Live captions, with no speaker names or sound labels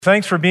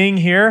Thanks for being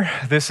here.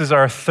 This is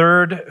our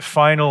third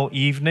final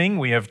evening.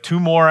 We have two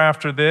more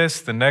after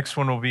this. The next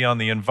one will be on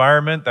the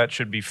environment. That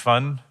should be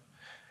fun.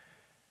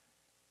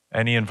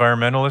 Any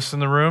environmentalists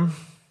in the room?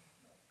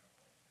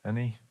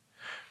 Any?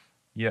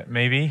 Yeah,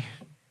 maybe.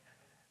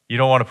 You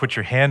don't want to put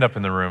your hand up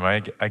in the room.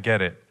 I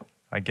get it.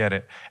 I get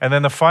it. And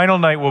then the final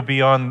night will be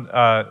on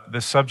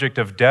the subject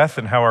of death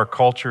and how our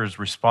culture is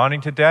responding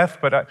to death.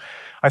 But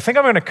I think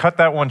I'm going to cut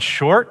that one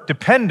short,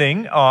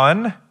 depending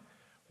on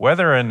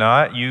whether or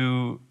not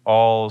you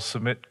all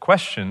submit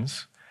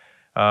questions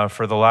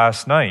for the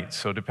last night.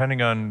 So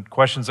depending on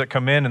questions that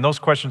come in, and those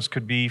questions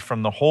could be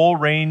from the whole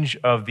range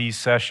of these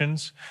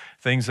sessions,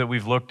 things that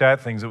we've looked at,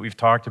 things that we've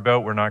talked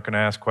about. We're not going to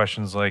ask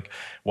questions like,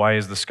 why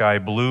is the sky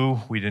blue?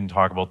 We didn't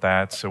talk about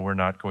that, so we're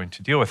not going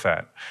to deal with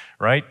that,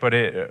 right?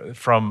 But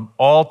from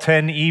all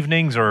 10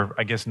 evenings, or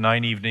I guess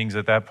 9 evenings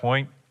at that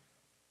point,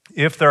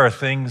 if there are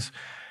things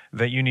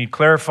that you need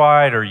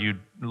clarified or you'd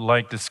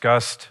like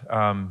discussed,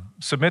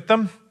 submit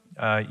them.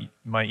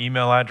 My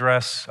email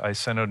address, I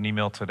sent out an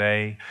email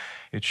today.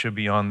 It should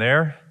be on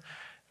there.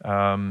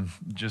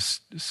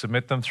 Just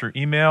submit them through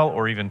email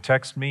or even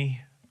text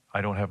me.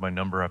 I don't have my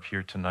number up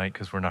here tonight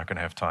because we're not going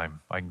to have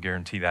time. I can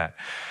guarantee that.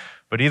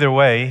 But either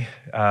way,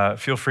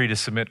 feel free to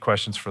submit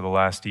questions for the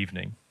last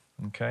evening.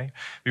 Okay?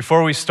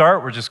 Before we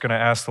start, we're just going to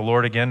ask the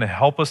Lord again to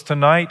help us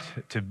tonight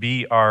to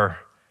be our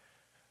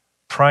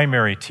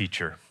primary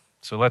teacher.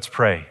 So let's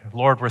pray.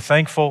 Lord, we're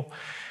thankful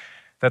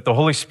that the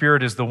Holy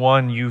Spirit is the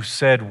one you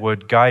said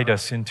would guide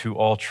us into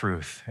all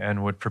truth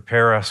and would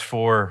prepare us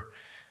for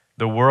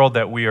the world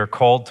that we are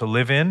called to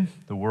live in,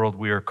 the world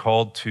we are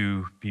called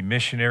to be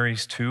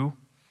missionaries to.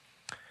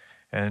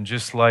 And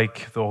just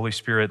like the Holy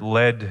Spirit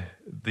led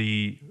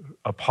the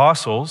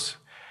apostles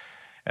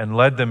and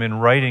led them in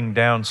writing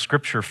down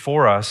Scripture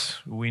for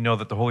us, we know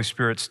that the Holy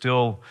Spirit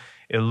still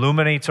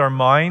illuminates our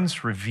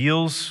minds,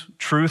 reveals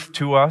truth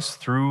to us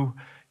through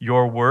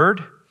your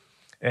word,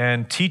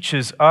 and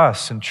teaches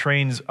us and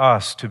trains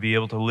us to be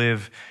able to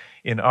live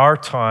in our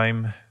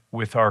time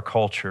with our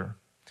culture.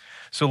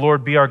 So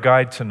Lord, be our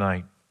guide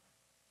tonight.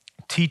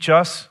 Teach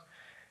us,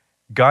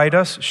 guide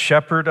us,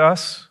 shepherd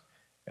us,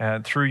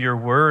 and through your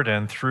word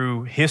and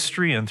through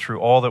history and through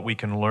all that we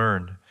can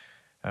learn.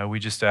 We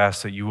just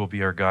ask that you will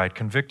be our guide.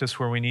 Convict us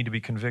where we need to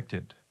be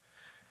convicted.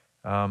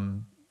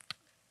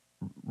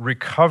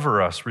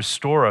 Recover us,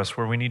 restore us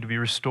where we need to be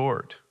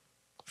restored.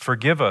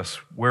 Forgive us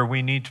where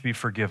we need to be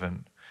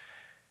forgiven.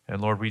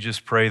 And Lord, we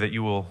just pray that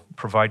you will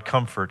provide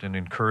comfort and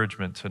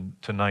encouragement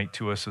tonight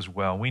to us as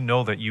well. We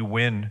know that you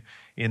win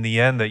in the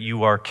end, that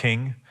you are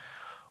king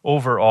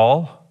over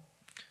all.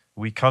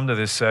 We come to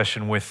this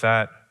session with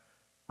that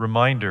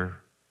reminder,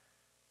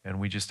 and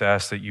we just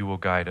ask that you will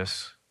guide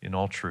us in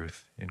all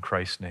truth. In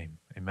Christ's name,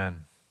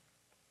 amen.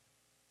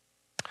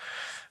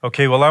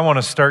 Okay, well, I want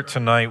to start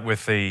tonight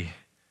with a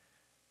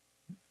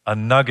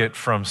nugget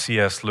from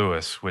C.S.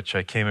 Lewis, which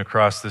I came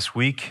across this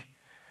week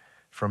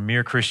from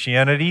Mere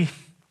Christianity,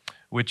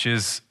 which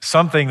is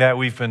something that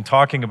we've been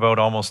talking about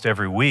almost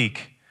every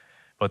week.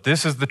 But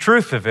this is the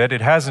truth of it.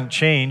 It hasn't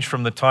changed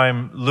from the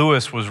time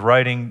Lewis was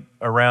writing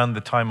around the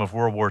time of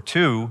World War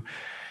II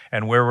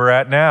and where we're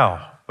at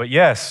now. But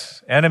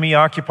yes,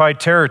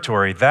 enemy-occupied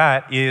territory,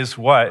 that is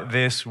what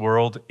this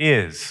world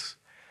is.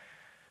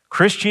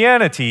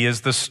 Christianity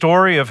is the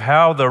story of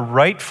how the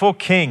rightful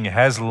king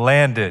has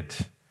landed.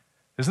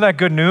 Isn't that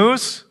good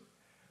news?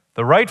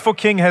 The rightful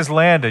king has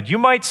landed. You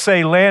might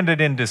say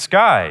landed in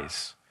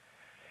disguise,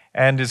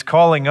 and is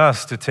calling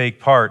us to take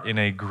part in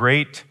a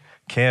great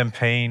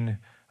campaign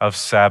of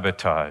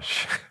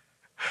sabotage.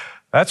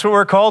 That's what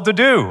we're called to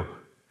do.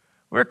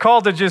 We're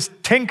called to just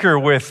tinker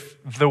with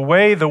the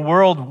way the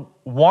world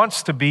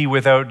wants to be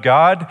without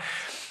God.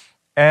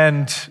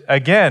 And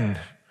again,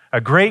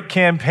 a great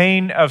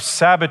campaign of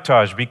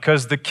sabotage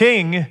because the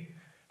king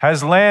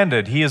has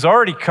landed. He has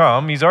already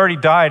come. He's already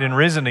died and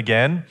risen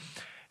again.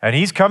 And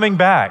he's coming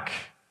back.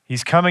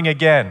 He's coming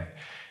again.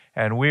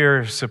 And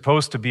we're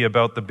supposed to be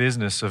about the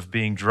business of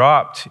being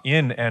dropped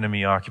in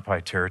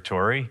enemy-occupied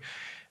territory,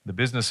 the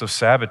business of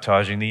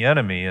sabotaging the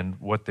enemy and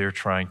what they're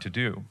trying to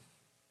do.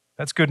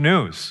 That's good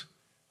news.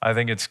 I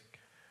think it's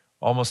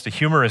almost a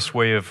humorous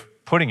way of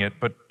putting it,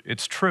 but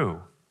it's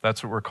true.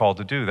 That's what we're called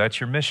to do.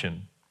 That's your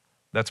mission.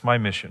 That's my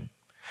mission.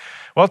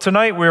 Well,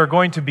 tonight we are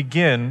going to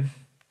begin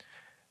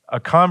a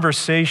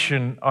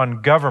conversation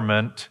on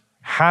government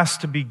has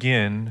to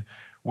begin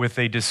with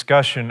a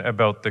discussion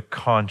about the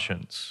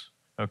conscience.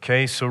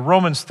 Okay, so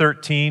Romans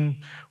 13,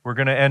 we're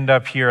going to end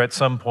up here at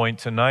some point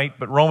tonight,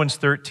 but Romans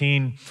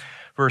 13,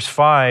 verse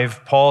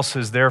 5, Paul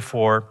says,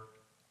 therefore,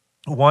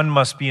 one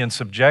must be in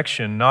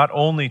subjection not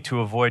only to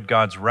avoid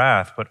God's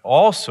wrath, but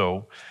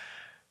also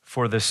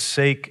for the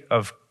sake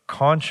of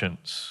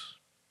conscience.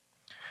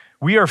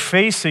 We are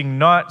facing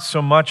not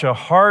so much a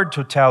hard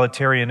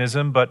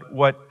totalitarianism, but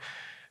what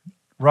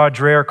Rod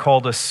Dreher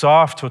called a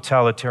soft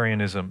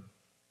totalitarianism.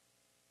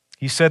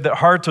 He said that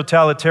hard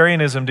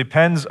totalitarianism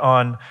depends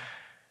on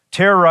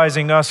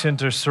terrorizing us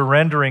into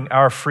surrendering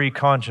our free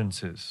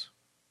consciences.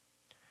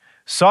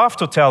 Soft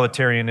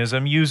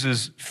totalitarianism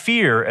uses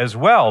fear as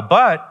well,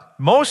 but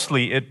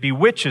mostly it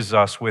bewitches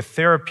us with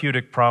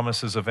therapeutic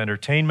promises of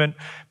entertainment,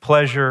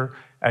 pleasure,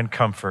 and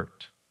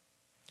comfort,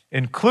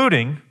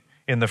 including,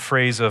 in the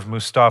phrase of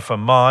Mustafa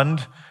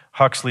Mond,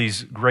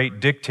 Huxley's great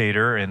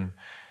dictator in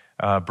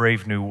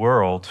Brave New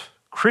World,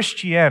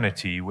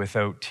 Christianity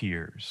without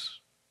tears.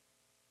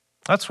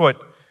 That's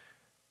what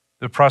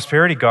the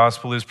prosperity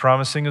gospel is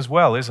promising as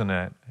well, isn't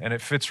it? And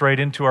it fits right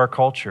into our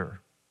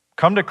culture.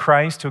 Come to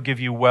Christ, he'll give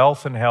you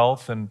wealth and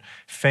health and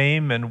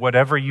fame and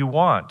whatever you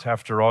want.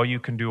 After all, you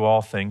can do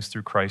all things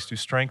through Christ who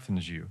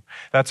strengthens you.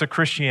 That's a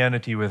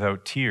Christianity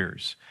without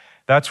tears.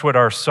 That's what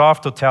our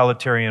soft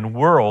totalitarian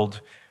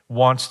world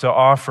wants to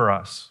offer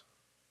us.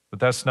 But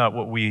that's not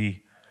what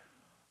we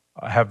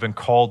have been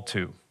called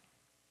to.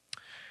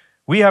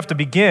 We have to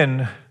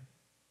begin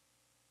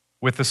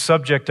with the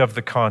subject of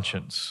the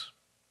conscience.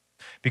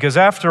 Because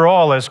after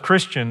all, as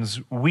Christians,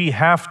 we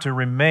have to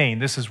remain,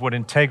 this is what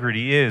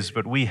integrity is,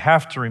 but we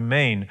have to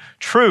remain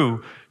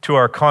true to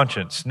our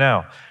conscience.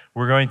 Now,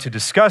 we're going to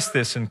discuss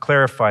this and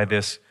clarify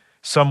this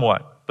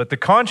somewhat. But the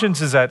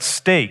conscience is at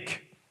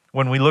stake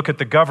when we look at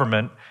the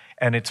government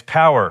and its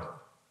power.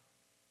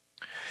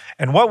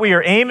 And what we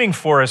are aiming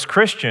for as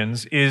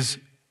Christians is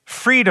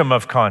freedom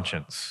of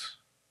conscience.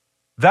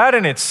 That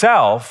in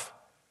itself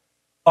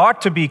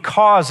ought to be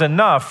cause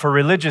enough for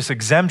religious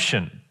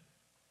exemption.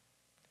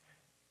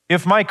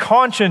 If my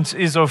conscience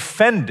is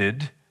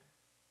offended,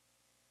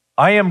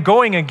 I am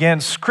going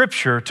against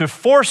Scripture to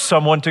force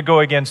someone to go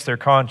against their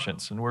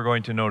conscience, and we're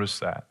going to notice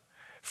that.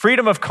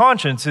 Freedom of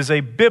conscience is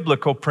a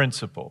biblical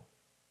principle.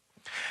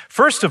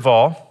 First of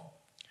all,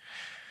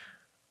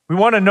 we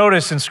want to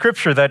notice in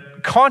Scripture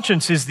that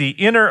conscience is the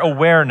inner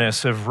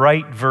awareness of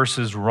right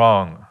versus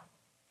wrong.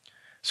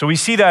 So we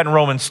see that in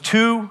Romans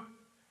 2,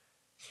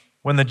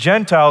 when the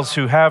Gentiles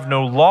who have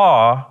no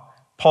law,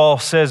 Paul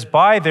says,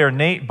 by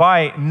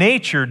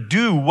nature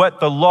do what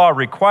the law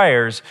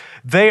requires.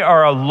 They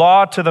are a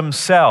law to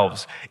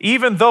themselves,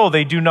 even though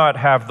they do not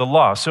have the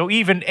law. So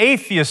even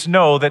atheists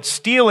know that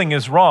stealing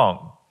is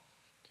wrong.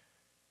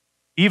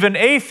 Even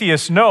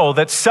atheists know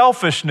that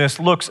selfishness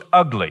looks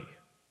ugly.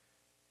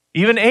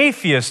 Even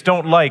atheists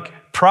don't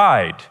like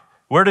pride.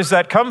 Where does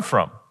that come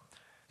from?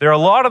 They're a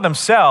law to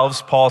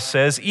themselves, Paul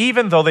says,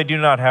 even though they do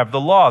not have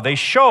the law. They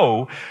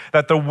show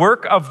that the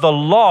work of the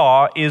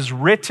law is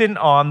written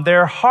on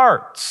their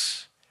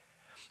hearts,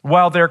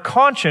 while their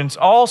conscience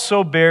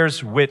also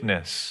bears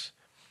witness.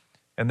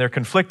 And their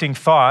conflicting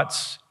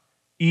thoughts,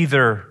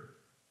 either,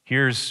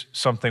 here's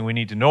something we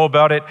need to know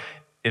about it,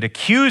 it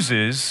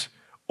accuses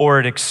or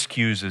it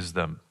excuses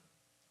them.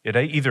 It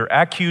either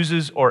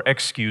accuses or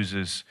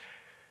excuses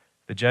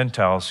the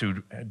Gentiles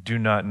who do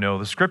not know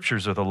the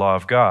Scriptures or the law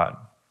of God.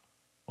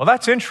 Well,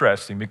 that's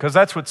interesting because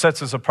that's what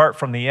sets us apart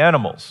from the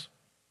animals.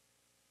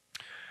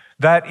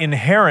 That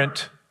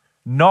inherent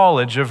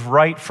knowledge of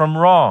right from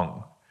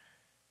wrong.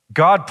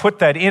 God put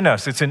that in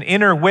us. It's an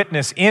inner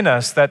witness in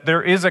us that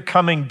there is a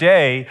coming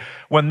day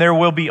when there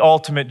will be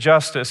ultimate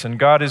justice and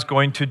God is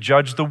going to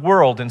judge the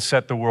world and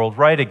set the world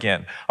right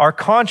again. Our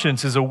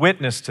conscience is a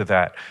witness to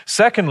that.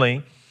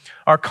 Secondly,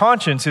 our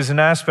conscience is an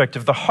aspect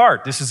of the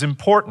heart. This is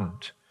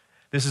important.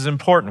 This is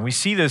important. We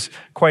see this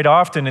quite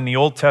often in the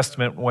Old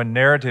Testament when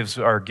narratives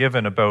are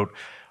given about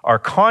our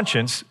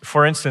conscience.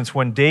 For instance,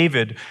 when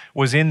David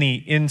was in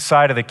the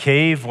inside of the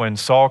cave, when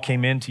Saul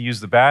came in to use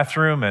the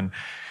bathroom, and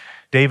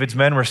David's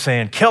men were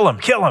saying, kill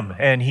him,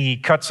 and he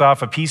cuts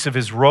off a piece of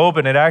his robe,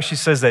 and it actually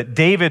says that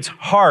David's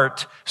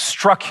heart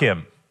struck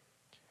him.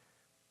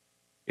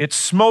 It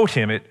smote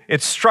him,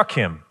 it struck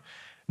him.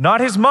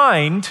 Not his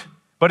mind,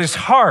 but his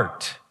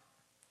heart.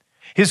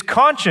 His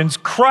conscience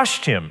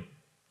crushed him.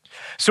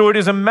 So it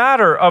is a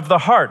matter of the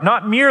heart,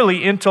 not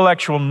merely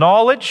intellectual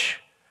knowledge.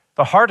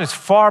 The heart is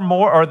far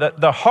more, or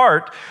the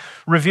heart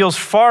reveals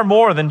far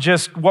more than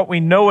just what we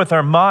know with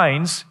our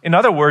minds. In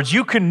other words,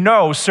 you can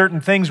know certain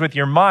things with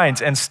your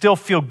minds and still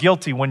feel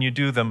guilty when you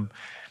do them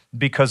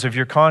because of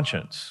your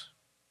conscience.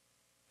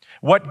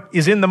 What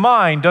is in the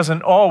mind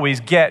doesn't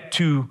always get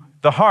to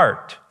the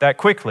heart that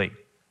quickly.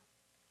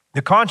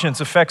 The conscience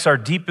affects our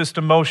deepest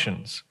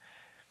emotions,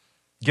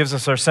 gives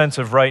us our sense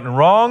of right and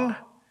wrong.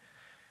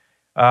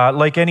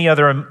 Like any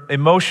other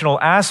emotional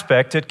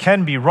aspect, it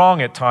can be wrong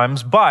at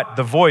times, but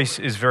the voice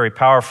is very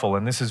powerful,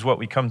 and this is what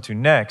we come to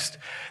next,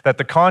 that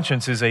the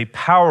conscience is a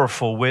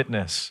powerful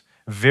witness,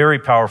 very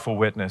powerful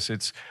witness.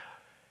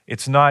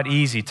 It's not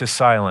easy to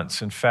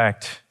silence. In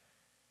fact,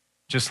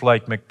 just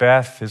like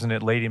Macbeth, isn't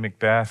it Lady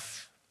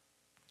Macbeth,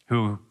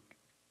 who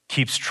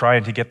keeps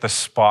trying to get the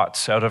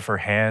spots out of her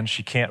hands.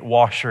 She can't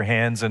wash her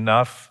hands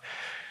enough.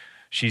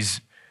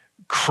 She's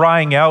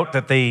crying out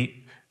that they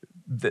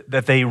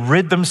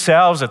rid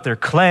themselves, that they're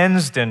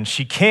cleansed, and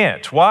she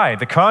can't. Why?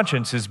 The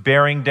conscience is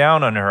bearing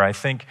down on her. I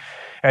think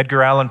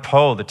Edgar Allan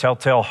Poe, The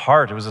Telltale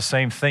Heart, it was the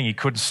same thing. He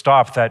couldn't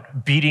stop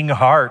that beating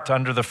heart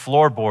under the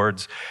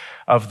floorboards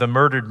of the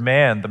murdered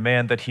man, the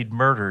man that he'd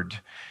murdered.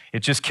 It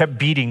just kept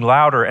beating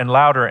louder and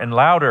louder and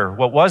louder.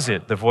 What was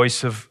it? The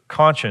voice of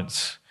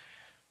conscience.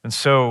 And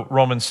so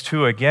Romans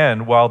 2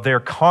 again, while their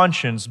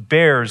conscience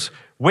bears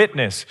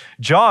witness.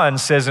 John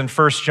says in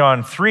 1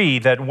 John 3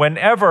 that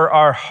whenever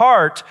our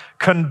heart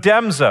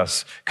condemns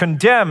us,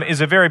 condemn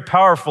is a very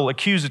powerful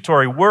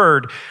accusatory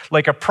word,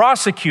 like a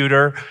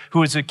prosecutor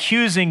who is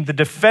accusing the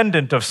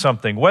defendant of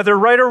something. Whether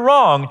right or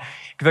wrong,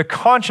 the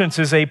conscience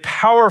is a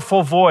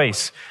powerful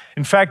voice.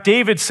 In fact,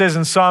 David says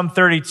in Psalm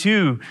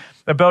 32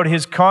 about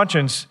his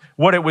conscience,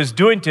 what it was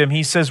doing to him.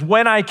 He says,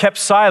 when I kept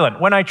silent,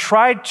 when I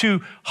tried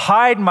to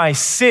hide my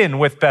sin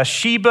with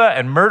Bathsheba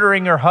and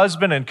murdering her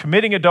husband and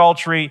committing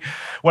adultery,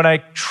 when I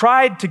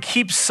tried to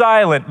keep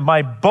silent,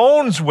 my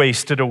bones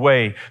wasted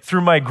away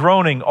through my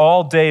groaning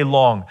all day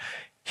long.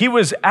 He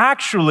was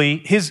actually,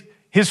 his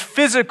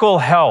physical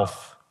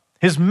health,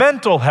 his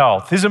mental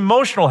health, his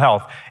emotional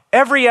health,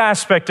 every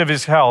aspect of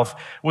his health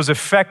was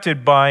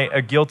affected by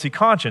a guilty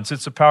conscience.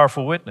 It's a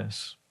powerful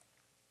witness.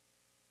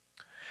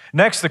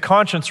 Next, the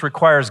conscience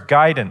requires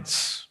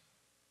guidance.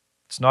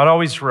 It's not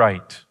always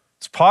right.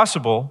 It's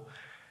possible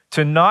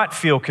to not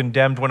feel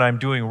condemned when I'm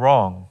doing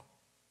wrong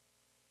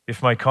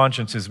if my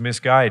conscience is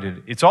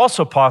misguided. It's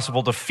also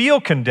possible to feel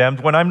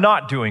condemned when I'm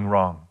not doing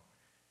wrong.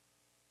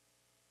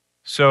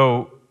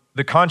 So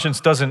the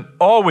conscience doesn't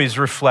always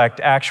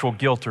reflect actual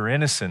guilt or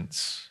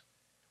innocence.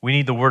 We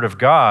need the Word of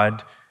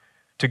God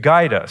to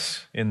guide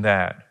us in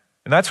that.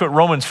 And that's what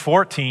Romans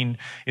 14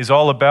 is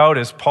all about,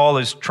 as Paul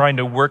is trying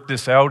to work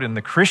this out in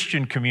the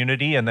Christian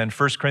community. And then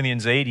 1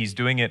 Corinthians 8, he's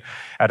doing it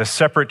at a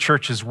separate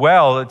church as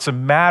well. It's a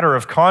matter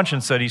of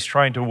conscience that he's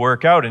trying to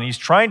work out. And he's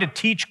trying to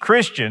teach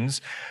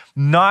Christians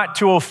not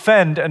to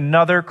offend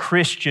another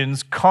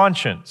Christian's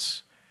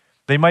conscience.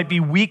 They might be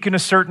weak in a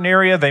certain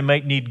area. They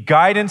might need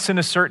guidance in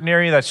a certain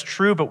area. That's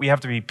true, but we have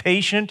to be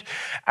patient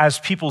as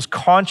people's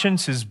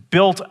conscience is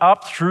built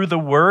up through the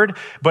Word,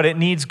 but it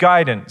needs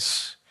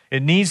guidance.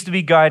 It needs to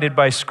be guided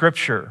by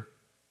Scripture.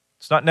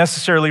 It's not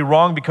necessarily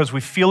wrong because we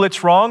feel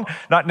it's wrong,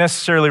 not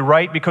necessarily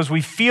right because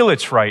we feel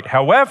it's right.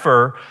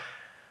 However,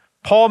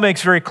 Paul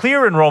makes very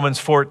clear in Romans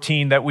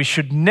 14 that we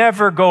should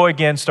never go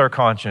against our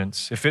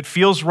conscience. If it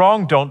feels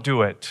wrong, don't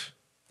do it.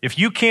 If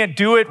you can't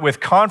do it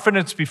with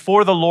confidence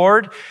before the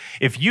Lord,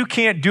 if you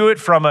can't do it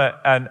from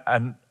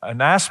an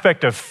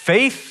aspect of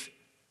faith,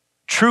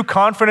 true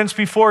confidence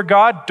before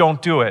God,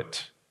 don't do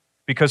it,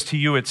 because to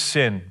you it's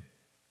sin.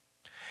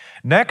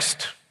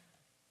 Next,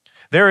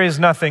 there is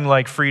nothing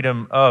like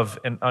freedom of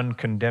an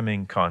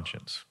uncondemning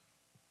conscience.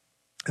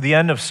 At the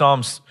end of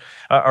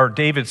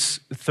David's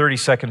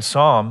 32nd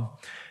Psalm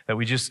that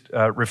we just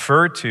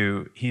referred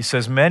to, he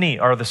says, many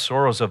are the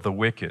sorrows of the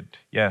wicked.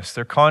 Yes,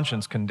 their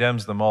conscience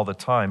condemns them all the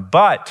time.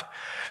 But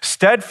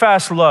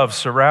steadfast love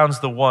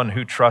surrounds the one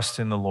who trusts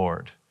in the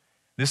Lord.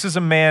 This is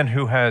a man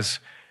who has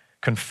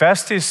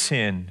confessed his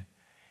sin.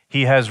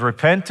 He has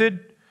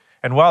repented.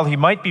 And while he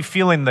might be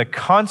feeling the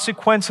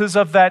consequences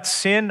of that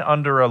sin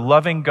under a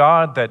loving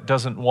God that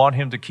doesn't want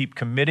him to keep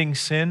committing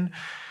sin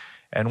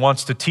and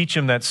wants to teach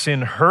him that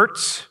sin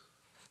hurts,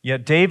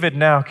 yet David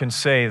now can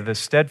say, the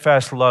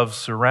steadfast love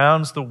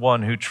surrounds the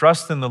one who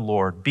trusts in the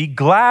Lord. Be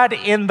glad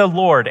in the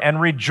Lord and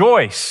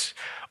rejoice,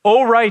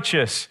 O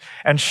righteous,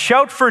 and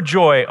shout for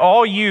joy,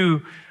 all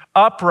you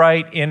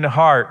upright in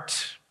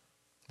heart.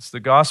 It's the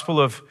gospel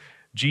of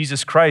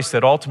Jesus Christ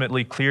that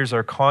ultimately clears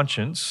our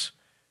conscience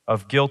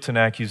of guilt and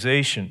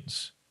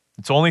accusations.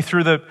 It's only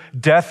through the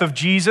death of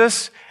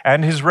Jesus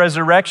and his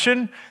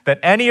resurrection that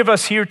any of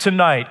us here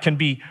tonight can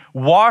be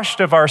washed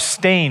of our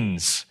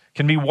stains,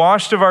 can be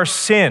washed of our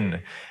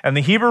sin. And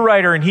the Hebrew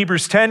writer in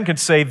Hebrews 10 could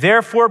say,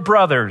 therefore,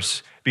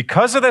 brothers,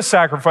 because of the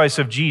sacrifice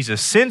of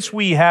Jesus, since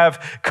we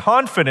have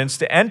confidence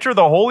to enter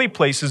the holy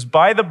places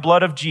by the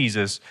blood of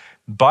Jesus,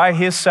 by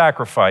his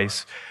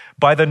sacrifice,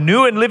 by the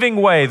new and living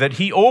way that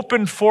he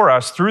opened for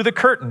us through the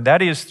curtain,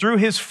 that is, through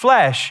his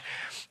flesh,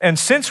 and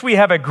since we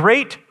have a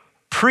great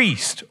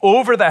priest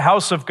over the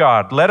house of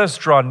God, let us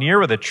draw near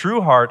with a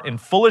true heart in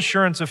full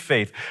assurance of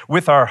faith,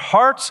 with our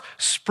hearts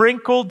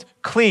sprinkled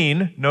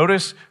clean.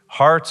 Notice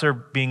hearts are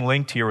being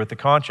linked here with the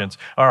conscience.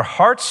 Our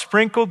hearts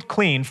sprinkled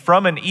clean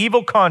from an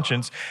evil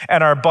conscience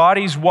and our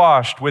bodies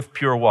washed with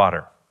pure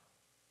water.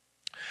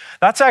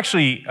 That's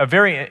actually a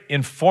very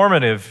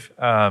informative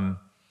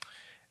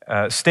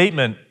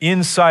statement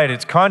inside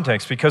its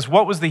context, because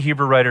what was the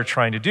Hebrew writer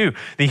trying to do?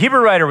 The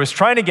Hebrew writer was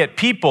trying to get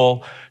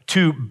people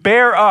to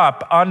bear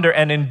up under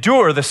and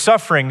endure the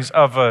sufferings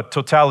of a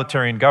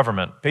totalitarian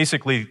government.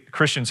 Basically,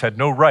 Christians had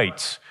no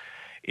rights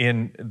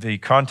in the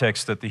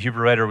context that the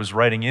Hebrew writer was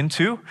writing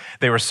into.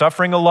 They were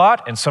suffering a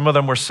lot, and some of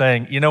them were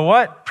saying, you know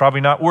what,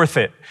 probably not worth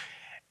it.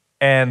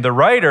 And the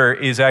writer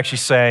is actually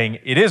saying,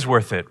 it is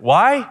worth it.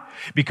 Why?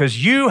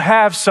 Because you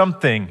have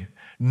something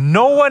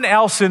no one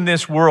else in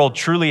this world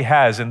truly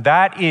has, and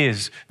that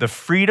is the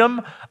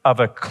freedom of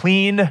a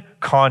clean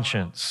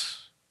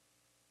conscience.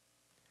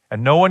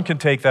 And no one can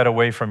take that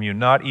away from you,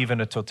 not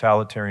even a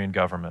totalitarian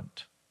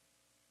government.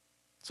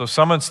 So if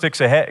someone sticks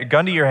a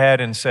gun to your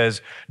head and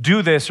says,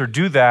 do this or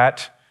do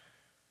that,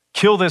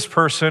 kill this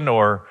person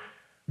or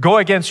go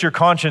against your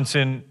conscience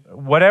in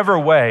whatever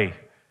way,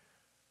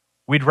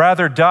 we'd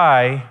rather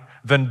die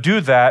then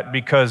do that,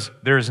 because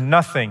there's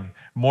nothing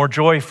more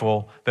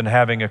joyful than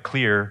having a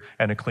clear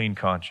and a clean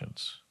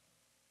conscience.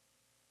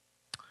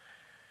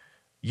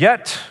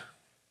 Yet,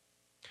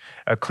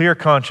 a clear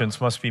conscience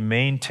must be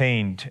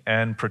maintained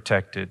and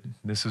protected.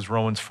 This is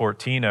Romans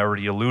 14. I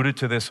already alluded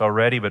to this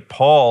already, but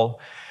Paul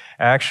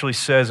actually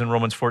says in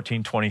Romans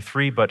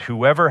 14:23, but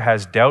whoever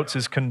has doubts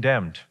is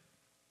condemned.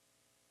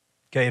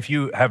 Okay, if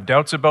you have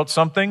doubts about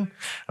something,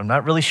 I'm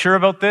not really sure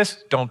about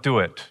this, don't do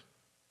it.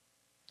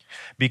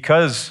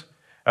 Because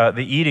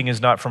the eating is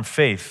not from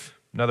faith.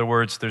 In other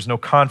words, there's no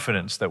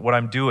confidence that what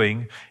I'm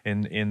doing,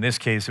 in this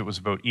case it was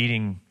about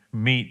eating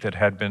meat that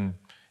had been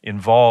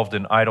involved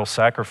in idol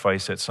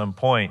sacrifice at some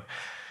point.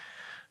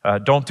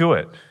 Don't do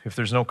it if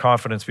there's no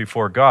confidence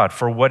before God.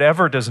 For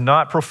whatever does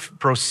not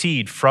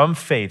proceed from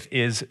faith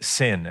is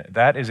sin.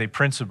 That is a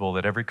principle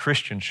that every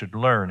Christian should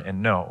learn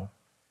and know.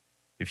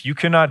 If you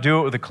cannot do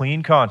it with a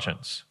clean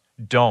conscience,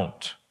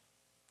 don't.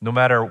 No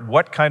matter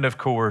what kind of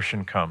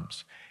coercion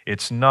comes,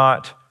 it's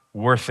not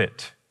worth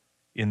it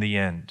in the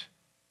end.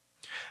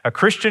 A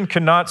Christian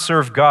cannot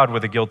serve God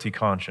with a guilty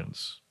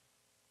conscience.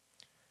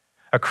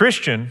 A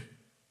Christian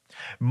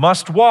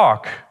must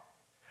walk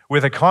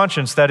with a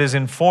conscience that is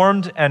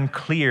informed and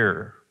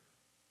clear.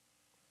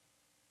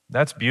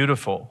 That's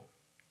beautiful.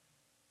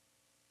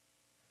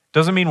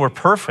 Doesn't mean we're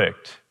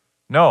perfect.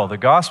 No, the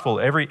gospel,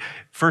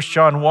 1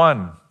 John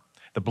 1,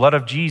 the blood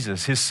of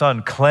Jesus, his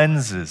son,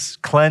 cleanses.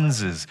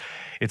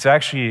 It's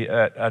actually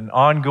an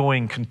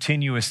ongoing,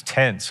 continuous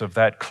tense of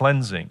that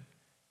cleansing. You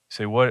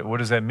say, what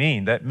does that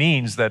mean? That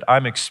means that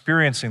I'm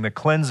experiencing the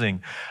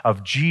cleansing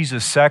of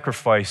Jesus'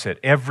 sacrifice at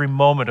every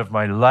moment of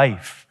my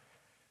life.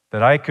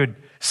 That I could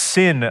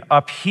sin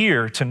up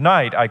here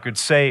tonight, I could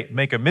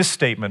make a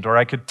misstatement, or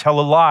I could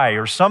tell a lie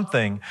or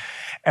something,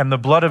 and the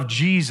blood of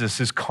Jesus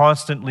is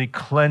constantly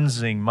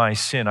cleansing my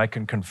sin. I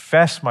can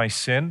confess my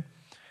sin,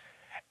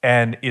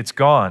 and it's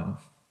gone.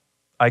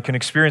 I can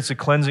experience the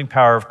cleansing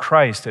power of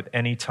Christ at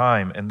any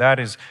time, and that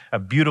is a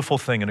beautiful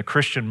thing, and a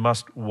Christian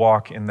must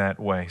walk in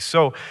that way.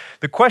 So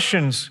the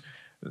questions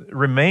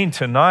remain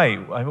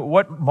tonight.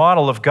 What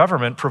model of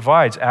government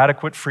provides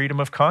adequate freedom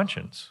of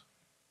conscience?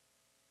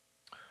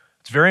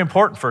 It's very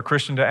important for a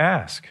Christian to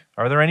ask,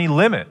 are there any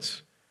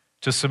limits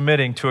to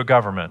submitting to a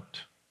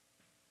government?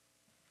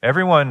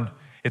 Everyone,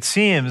 it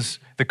seems,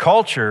 the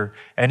culture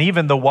and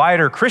even the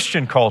wider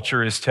Christian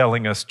culture is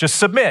telling us, just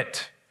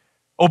submit,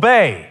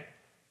 obey.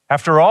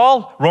 After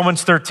all,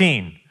 Romans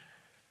 13.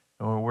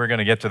 We're going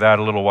to get to that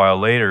a little while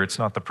later. It's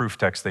not the proof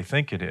text they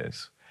think it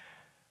is.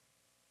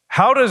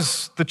 How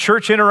does the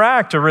church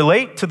interact or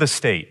relate to the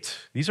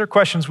state? These are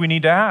questions we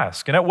need to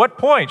ask. And at what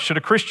point should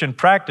a Christian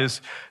practice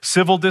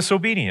civil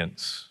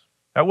disobedience?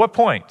 At what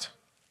point?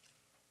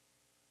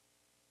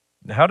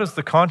 How does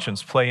the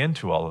conscience play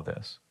into all of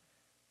this?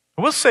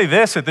 We'll say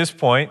this at this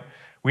point.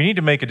 We need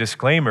to make a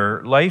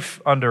disclaimer.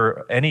 Life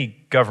under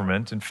any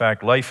government, in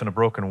fact, life in a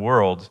broken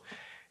world,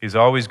 is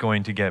always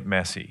going to get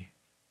messy.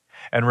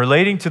 And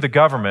relating to the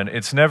government,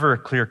 it's never a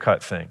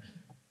clear-cut thing.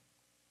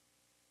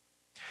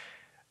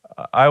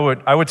 I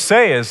would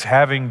say, as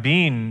having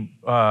been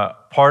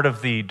part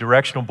of the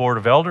directional board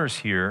of elders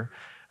here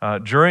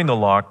during the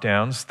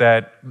lockdowns,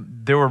 that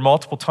there were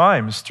multiple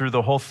times through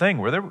the whole thing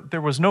where there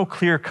was no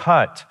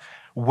clear-cut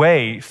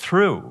way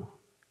through.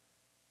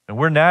 And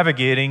we're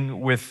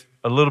navigating with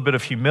a little bit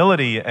of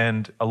humility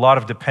and a lot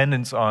of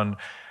dependence on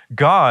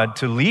God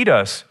to lead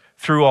us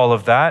through all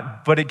of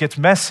that, but it gets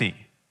messy.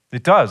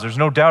 It does. There's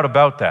no doubt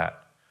about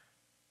that.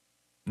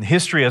 And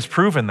history has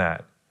proven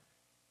that.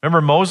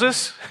 Remember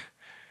Moses?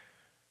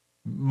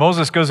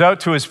 Moses goes out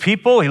to his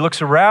people, he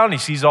looks around, he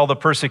sees all the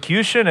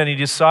persecution, and he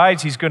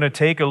decides he's going to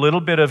take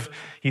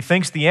he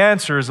thinks the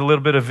answer is a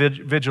little bit of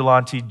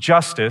vigilante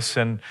justice,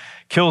 and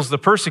kills the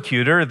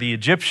persecutor, the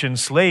Egyptian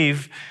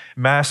slave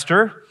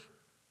master,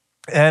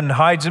 and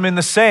hides him in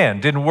the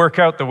sand. Didn't work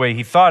out the way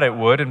he thought it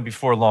would, and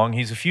before long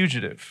he's a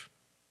fugitive.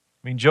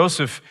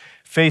 Joseph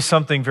faced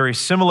something very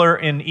similar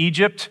in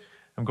Egypt.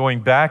 I'm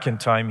going back in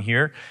time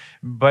here,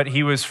 but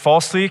he was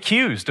falsely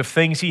accused of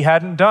things he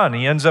hadn't done.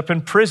 He ends up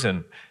in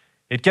prison.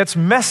 It gets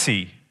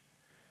messy.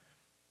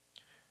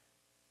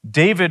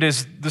 David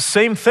is the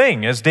same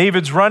thing as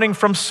David's running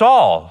from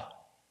Saul.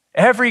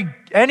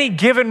 Any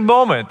given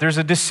moment, there's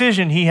a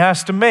decision he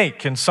has to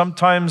make, and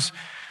sometimes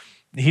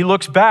he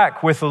looks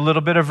back with a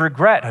little bit of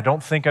regret. I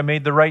don't think I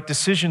made the right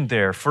decision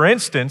there. For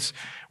instance,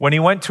 when he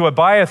went to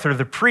Abiathar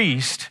the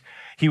priest,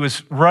 he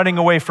was running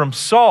away from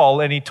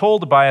Saul, and he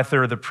told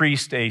Abiathar the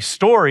priest a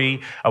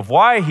story of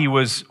why he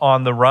was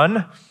on the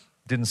run.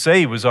 Didn't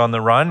say he was on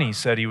the run. He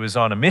said he was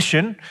on a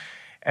mission.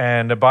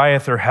 And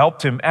Abiathar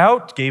helped him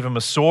out, gave him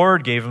a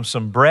sword, gave him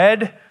some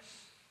bread.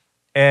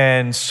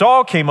 And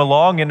Saul came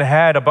along and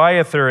had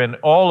Abiathar and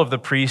all of the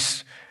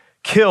priests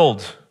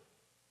killed.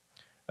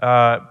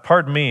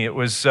 It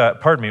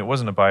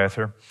wasn't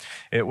Abiathar.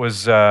 It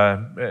was,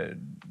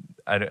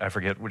 I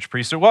forget which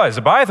priest it was.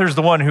 Abiathar's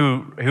the one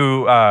who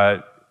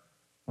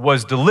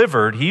was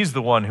delivered. He's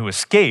the one who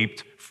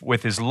escaped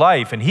with his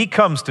life. And he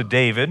comes to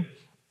David.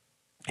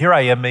 Here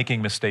I am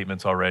making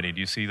misstatements already. Do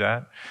you see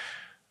that?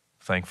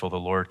 Thankful the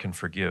Lord can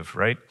forgive,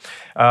 right?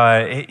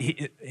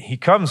 He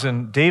comes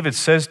and David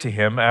says to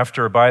him,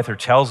 after Abiathar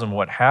tells him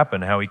what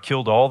happened, how he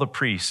killed all the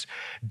priests,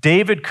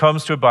 David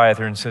comes to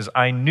Abiathar and says,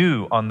 I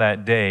knew on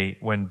that day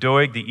when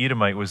Doeg the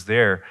Edomite was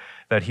there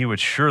that he would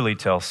surely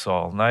tell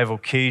Saul, and I have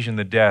occasioned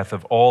the death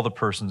of all the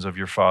persons of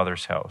your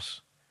father's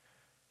house.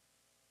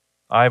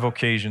 I have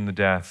occasioned the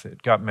death.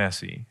 It got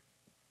messy.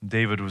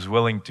 David was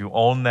willing to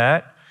own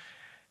that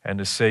and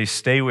to say,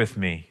 stay with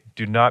me.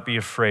 Do not be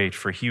afraid,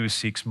 for he who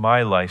seeks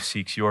my life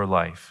seeks your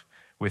life.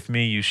 With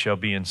me you shall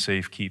be in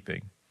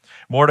safekeeping.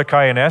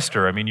 Mordecai and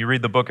Esther, you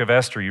read the book of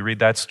Esther, you read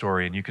that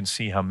story, and you can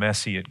see how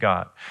messy it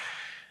got.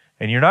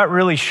 And you're not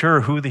really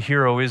sure who the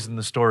hero is in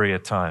the story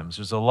at times.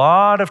 There's a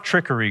lot of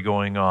trickery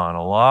going on,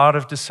 a lot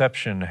of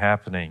deception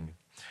happening.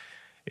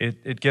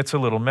 It gets a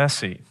little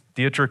messy.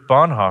 Dietrich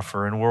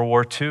Bonhoeffer in World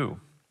War II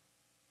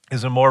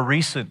is a more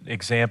recent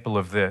example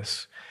of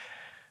this.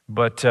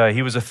 But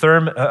he was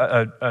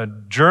a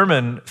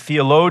German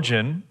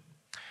theologian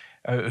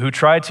who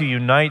tried to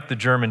unite the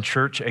German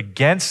church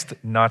against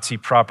Nazi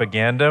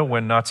propaganda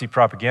when Nazi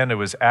propaganda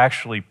was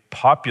actually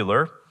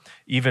popular,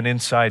 even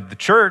inside the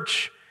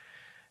church,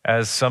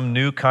 as some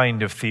new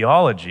kind of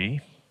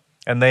theology.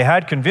 And they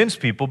had convinced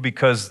people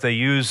because they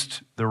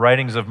used the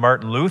writings of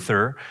Martin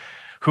Luther,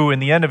 who in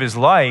the end of his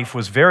life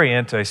was very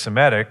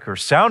anti-Semitic, or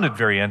sounded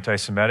very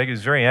anti-Semitic. He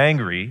was very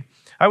angry.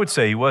 I would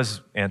say he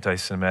was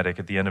anti-Semitic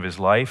at the end of his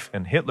life,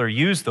 and Hitler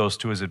used those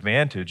to his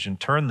advantage and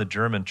turned the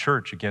German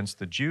church against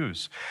the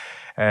Jews.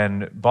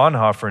 And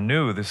Bonhoeffer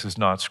knew this is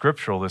not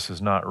scriptural, this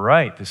is not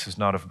right, this is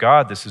not of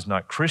God, this is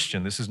not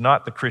Christian, this is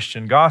not the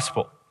Christian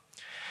gospel.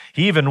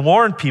 He even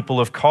warned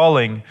people of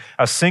calling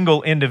a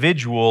single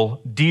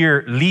individual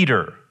dear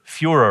leader,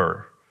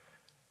 Führer.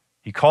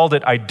 He called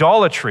it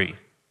idolatry.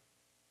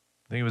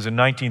 I think it was in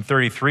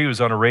 1933, he was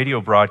on a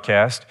radio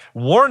broadcast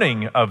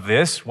warning of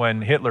this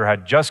when Hitler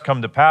had just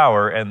come to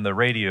power and the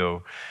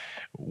radio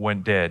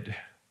went dead.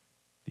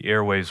 The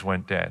airwaves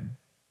went dead.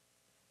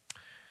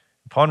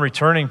 Upon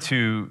returning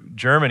to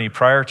Germany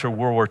prior to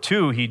World War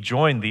II, he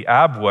joined the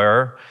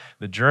Abwehr,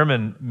 the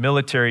German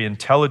military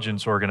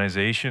intelligence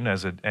organization,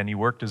 and he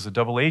worked as a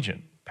double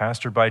agent,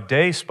 pastor by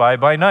day, spy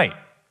by night,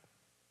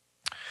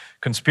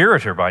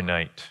 conspirator by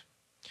night.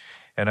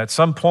 And at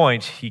some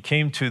point, he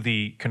came to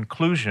the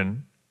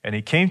conclusion, and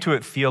he came to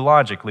it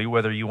theologically,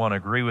 whether you want to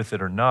agree with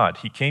it or not,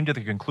 he came to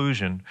the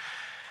conclusion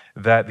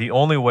that the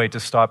only way to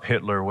stop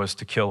Hitler was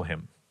to kill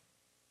him.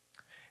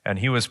 And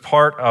he was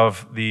part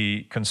of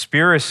the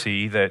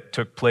conspiracy that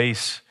took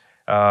place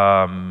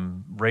close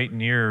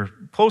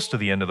to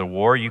the end of the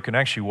war. You can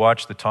actually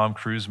watch the Tom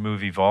Cruise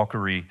movie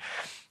Valkyrie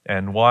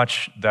and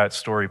watch that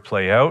story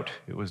play out.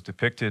 It was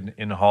depicted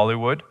in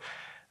Hollywood.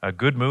 A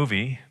good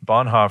movie.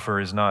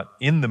 Bonhoeffer is not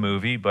in the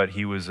movie, but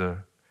he was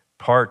a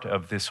part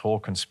of this whole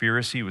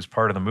conspiracy. He was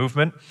part of the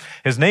movement.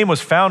 His name was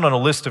found on a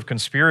list of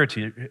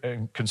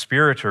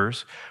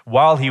conspirators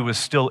while he was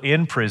still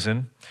in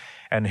prison.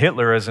 And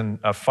Hitler, as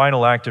a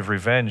final act of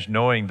revenge,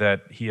 knowing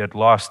that he had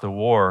lost the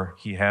war,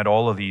 he had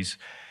all of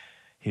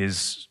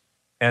his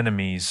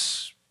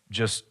enemies,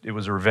 it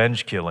was a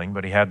revenge killing,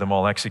 but he had them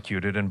all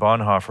executed, and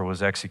Bonhoeffer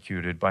was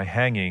executed by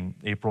hanging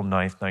April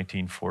 9th,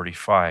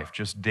 1945,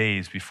 just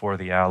days before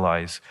the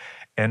Allies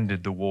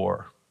ended the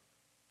war.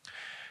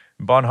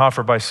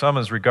 Bonhoeffer, by some,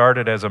 is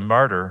regarded as a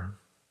martyr,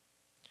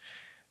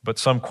 but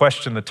some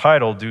question the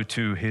title due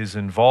to his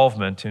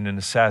involvement in an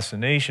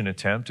assassination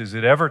attempt. Is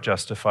it ever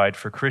justified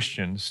for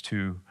Christians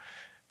to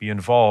be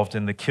involved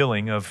in the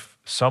killing of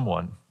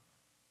someone,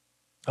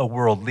 a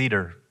world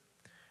leader?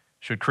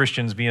 Should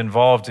Christians be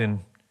involved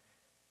in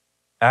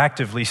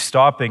actively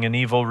stopping an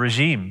evil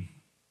regime,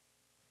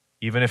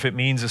 even if it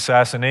means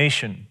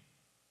assassination?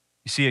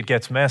 You see, it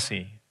gets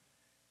messy.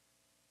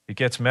 It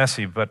gets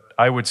messy, but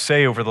I would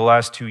say over the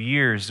last 2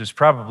 years, there's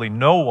probably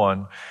no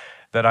one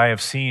that I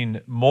have seen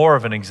more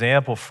of an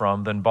example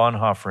from than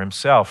Bonhoeffer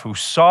himself, who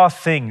saw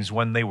things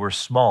when they were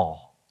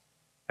small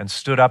and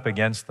stood up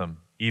against them,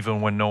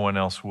 even when no one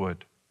else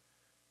would.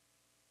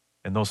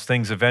 And those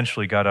things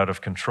eventually got out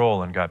of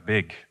control and got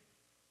big.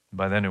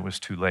 By then it was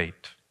too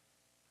late.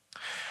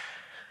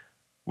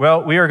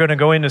 Well, we are going to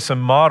go into some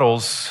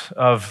models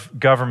of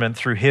government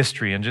through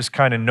history and just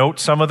kind of note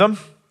some of them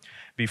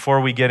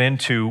before we get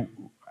into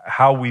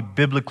how we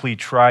biblically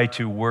try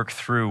to work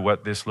through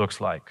what this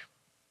looks like.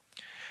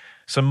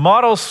 Some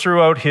models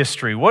throughout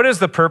history. What is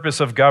the purpose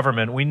of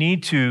government? We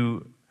need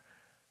to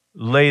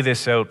lay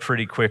this out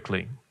pretty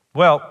quickly.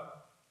 Well,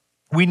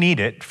 we need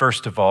it,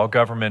 first of all.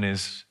 Government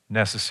is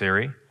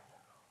necessary.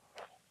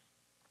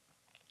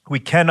 We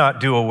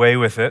cannot do away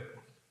with it.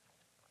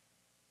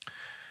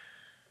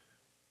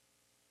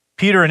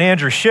 Peter and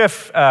Andrew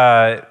Schiff,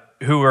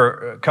 who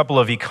were a couple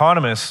of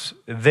economists,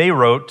 they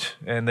wrote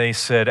and they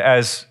said,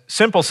 as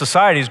simple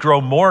societies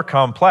grow more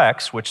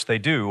complex, which they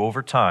do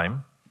over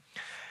time,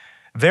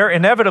 there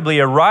inevitably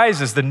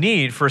arises the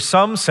need for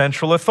some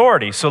central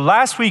authority. So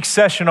last week's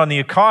session on the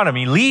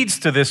economy leads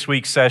to this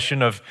week's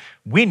session of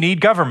we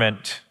need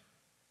government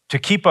to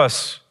keep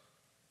us,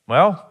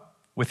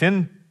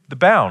 within the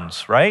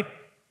bounds, right?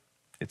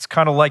 It's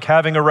kind of like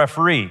having a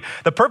referee.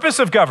 The purpose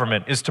of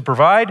government is to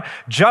provide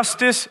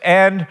justice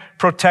and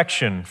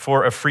protection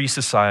for a free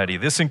society.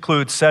 This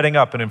includes setting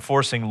up and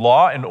enforcing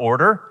law and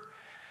order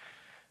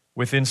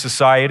within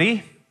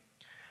society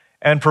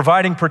and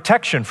providing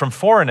protection from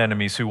foreign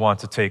enemies who want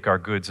to take our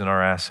goods and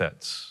our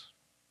assets.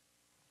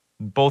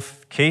 In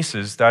both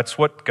cases, that's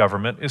what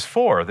government is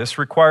for. This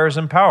requires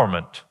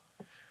empowerment,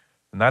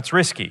 and that's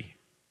risky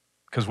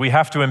because we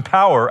have to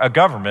empower a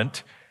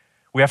government.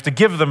 We have to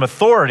give them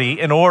authority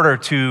in order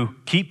to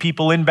keep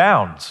people in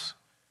bounds,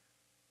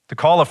 to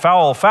call a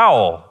foul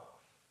foul.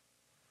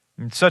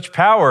 And such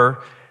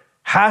power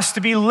has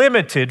to be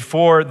limited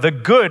for the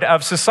good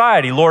of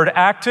society. Lord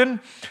Acton,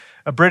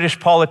 a British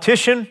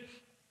politician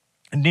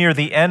near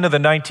the end of the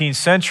 19th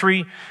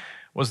century,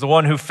 was the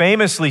one who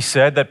famously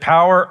said that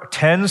power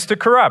tends to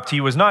corrupt.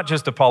 He was not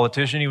just a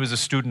politician, he was a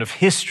student of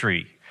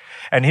history.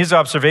 And his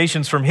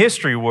observations from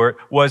history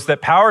was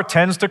that power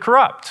tends to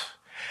corrupt.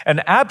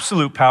 And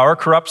absolute power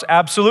corrupts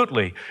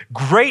absolutely.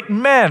 Great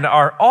men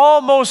are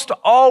almost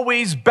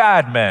always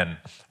bad men.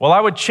 Well,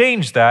 I would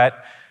change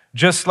that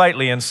just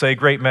slightly and say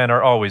great men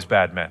are always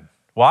bad men.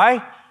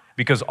 Why?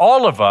 Because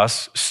all of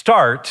us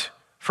start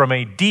from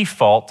a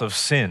default of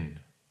sin.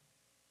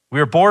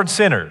 We are born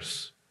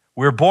sinners.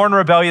 We're born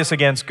rebellious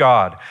against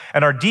God.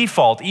 And our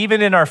default,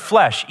 even in our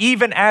flesh,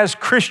 even as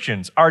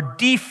Christians, our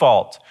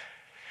default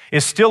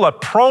is still a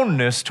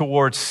proneness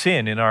towards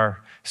sin in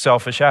our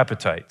selfish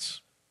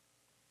appetites.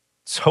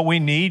 So we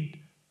need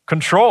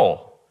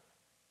control.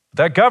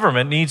 That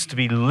government needs to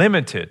be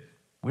limited.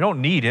 We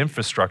don't need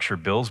infrastructure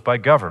bills by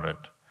government.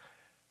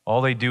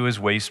 All they do is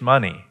waste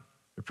money.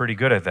 They're pretty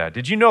good at that.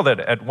 Did you know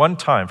that at one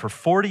time, for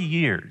 40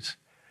 years,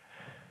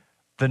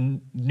 the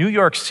New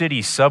York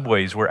City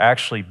subways were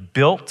actually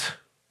built,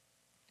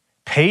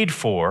 paid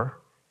for,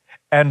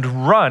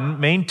 and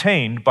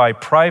maintained by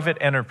private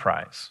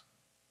enterprise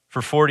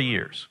for 40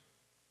 years?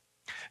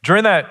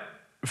 During that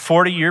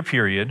 40-year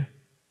period,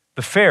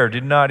 the fare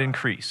did not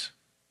increase,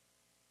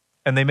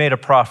 and they made a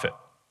profit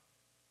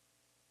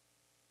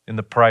in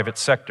the private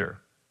sector.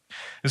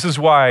 This is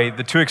why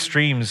the two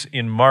extremes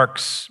in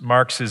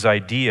Marx's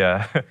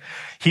idea,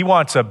 he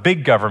wants a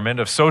big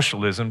government of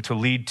socialism to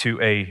lead to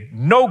a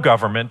no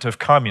government of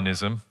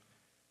communism,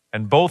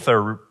 and both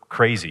are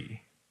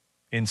crazy,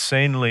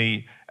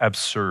 insanely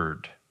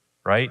absurd,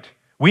 right?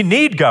 We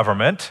need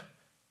government,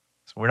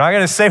 so we're not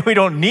going to say we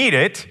don't need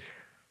it,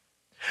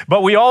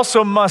 but we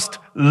also must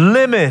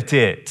limit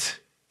it,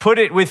 put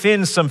it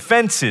within some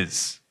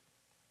fences.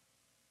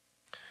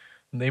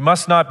 They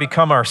must not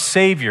become our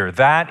savior.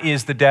 That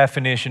is the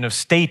definition of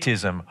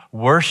statism,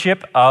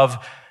 worship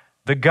of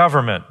the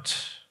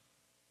government.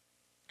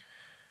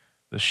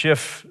 The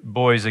Schiff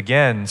boys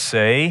again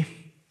say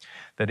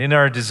that in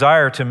our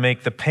desire to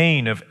make the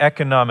pain of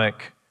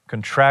economic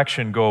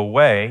contraction go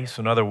away,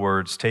 so in other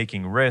words,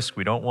 taking risk,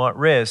 we don't want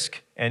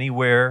risk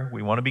anywhere,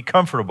 we want to be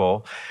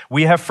comfortable,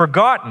 we have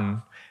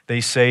forgotten, they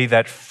say,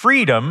 that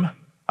freedom,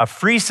 a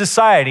free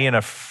society and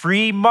a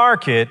free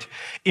market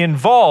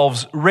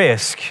involves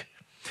risk.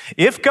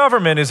 If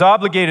government is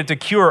obligated to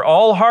cure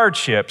all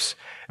hardships,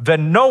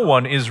 then no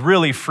one is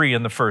really free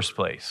in the first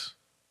place.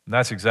 And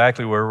that's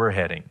exactly where we're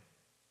heading.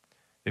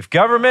 If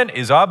government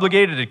is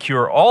obligated to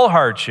cure all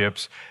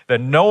hardships,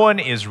 then no one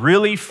is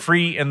really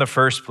free in the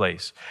first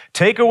place.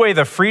 Take away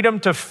the freedom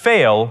to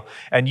fail,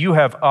 and you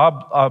have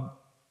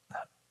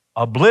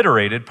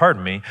obliterated,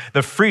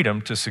 the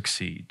freedom to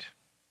succeed.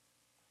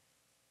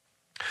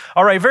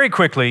 All right, very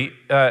quickly,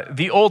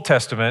 the Old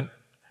Testament,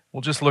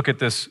 we'll just look at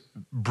this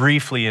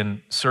briefly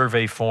in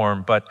survey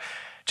form, but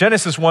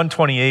Genesis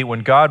 1:28,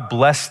 when God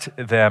blessed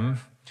them,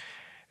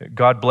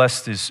 God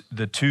blessed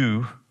the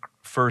two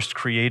first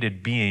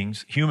created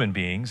beings, human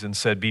beings, and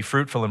said, "Be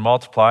fruitful and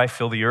multiply,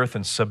 fill the earth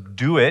and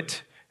subdue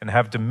it, and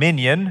have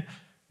dominion,"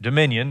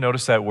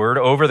 notice that word,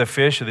 "over the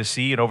fish of the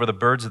sea and over the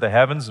birds of the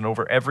heavens and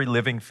over every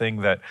living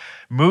thing that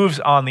moves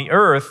on the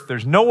earth."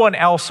 There's no one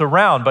else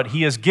around, but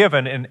he has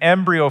given an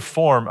embryo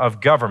form of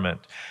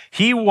government.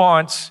 He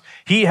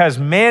has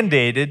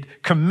mandated,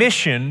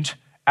 commissioned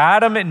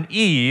Adam and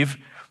Eve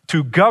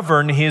to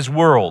govern his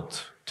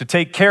world, to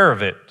take care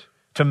of it,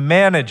 to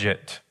manage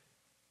it.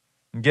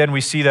 Again,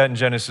 we see that in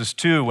Genesis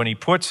 2 when he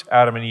puts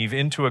Adam and Eve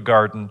into a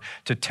garden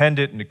to tend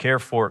it and to care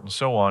for it and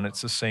so on.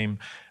 It's the same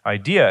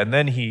idea. And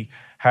then he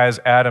has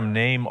Adam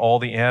name all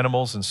the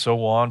animals and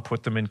so on,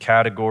 put them in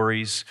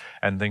categories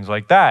and things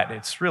like that.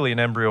 It's really an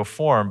embryo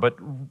form. But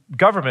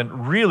government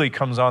really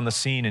comes on the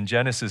scene in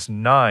Genesis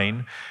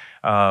 9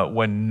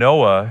 when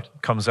Noah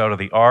comes out of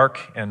the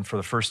ark, and for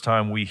the first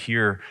time we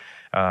hear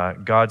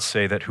God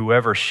say that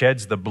whoever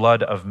sheds the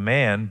blood of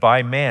man,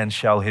 by man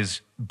shall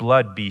his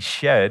blood be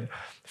shed,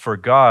 for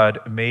God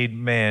made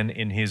man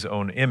in his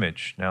own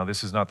image. Now,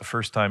 this is not the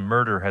first time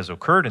murder has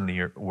occurred in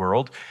the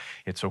world.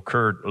 It's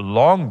occurred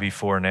long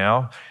before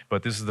now,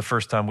 but this is the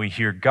first time we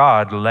hear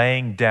God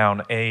laying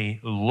down a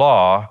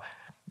law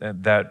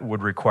that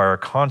would require a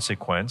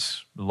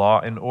consequence, law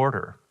and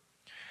order.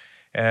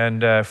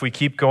 And if we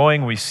keep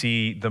going, we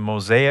see the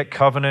Mosaic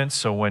covenant.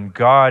 So when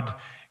God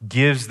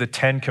gives the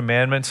 10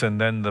 commandments and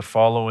then the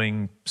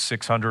following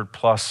 600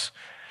 plus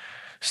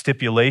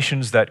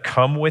stipulations that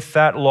come with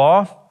that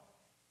law.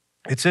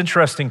 It's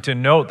interesting to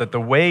note that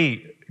the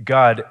way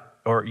God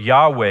or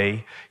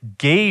Yahweh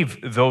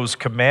gave those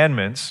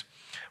commandments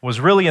was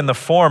really in the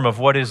form of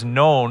what is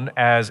known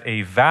as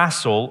a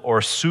vassal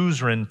or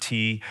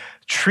suzerainty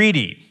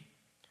treaty.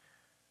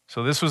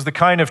 So this was the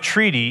kind of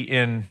treaty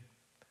in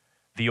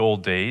the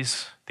old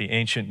days, the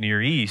ancient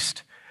Near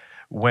East,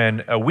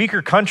 when a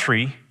weaker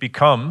country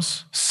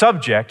becomes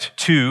subject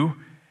to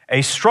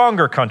a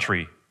stronger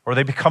country, or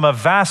they become a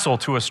vassal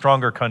to a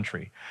stronger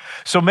country.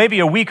 So maybe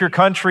a weaker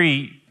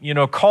country,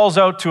 calls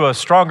out to a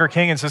stronger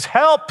king and says,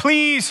 "Help,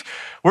 please,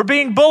 we're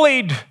being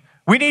bullied,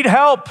 we need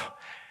help."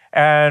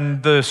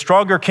 And the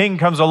stronger king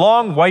comes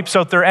along, wipes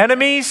out their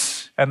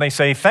enemies, and they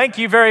say, "Thank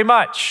you very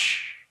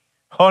much."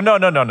 Oh, no.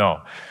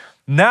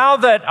 Now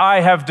that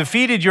I have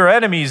defeated your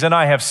enemies and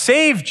I have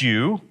saved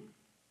you,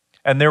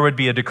 and there would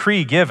be a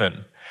decree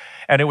given,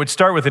 and it would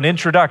start with an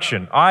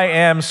introduction. "I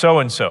am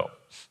so-and-so,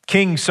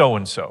 King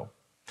so-and-so,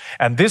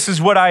 and this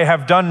is what I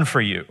have done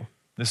for you."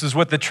 This is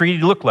what the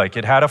treaty looked like.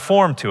 It had a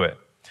form to it.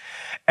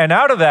 And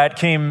out of that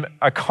came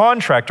a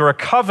contract or a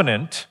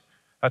covenant.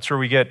 That's where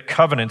we get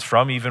covenants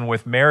from, even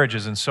with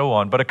marriages and so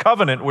on. But a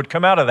covenant would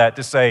come out of that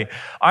to say,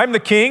 "I'm the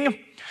king.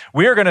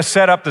 We are going to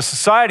set up the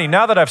society.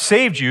 Now that I've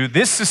saved you,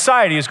 this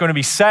society is going to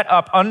be set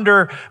up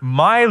under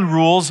my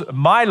rules,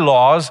 my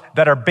laws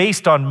that are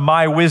based on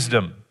my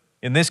wisdom."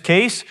 In this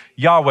case,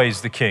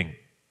 Yahweh's the king.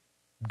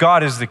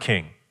 God is the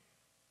king,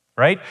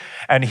 right?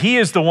 And he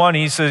is the one,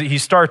 he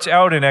starts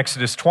out in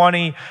Exodus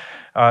 20,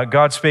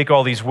 God spake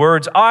all these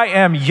words, "I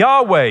am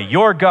Yahweh,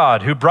 your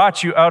God, who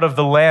brought you out of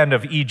the land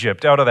of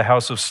Egypt, out of the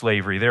house of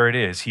slavery." There it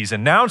is. He's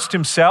announced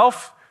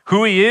himself,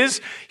 who he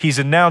is. He's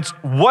announced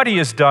what he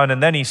has done.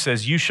 And then he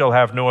says, "You shall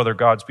have no other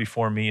gods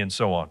before me," and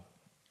so on.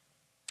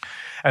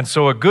 And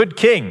so a good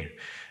king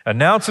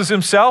announces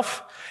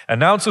himself,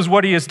 announces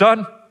what he has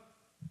done,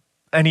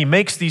 and he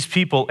makes these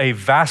people a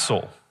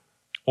vassal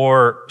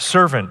or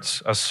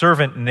servants, a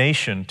servant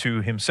nation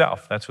to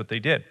himself. That's what they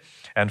did.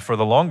 And for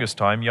the longest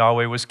time,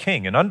 Yahweh was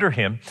king. And under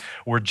him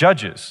were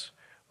judges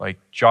like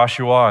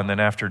Joshua. And then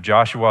after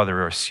Joshua, there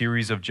are a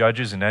series of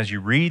judges. And as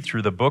you read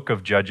through the book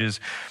of Judges,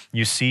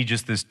 you see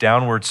just this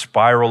downward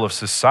spiral of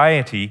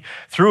society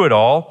through it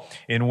all,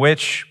 in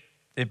which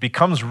it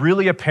becomes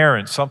really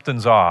apparent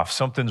something's off,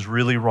 something's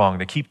really wrong.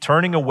 They keep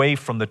turning away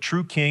from the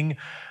true king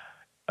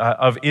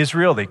of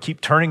Israel. They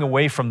keep turning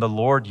away from the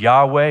Lord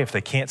Yahweh. If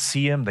they can't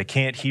see him, they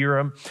can't hear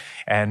him,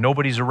 and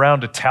nobody's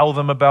around to tell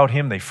them about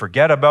him. They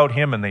forget about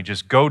him and they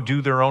just go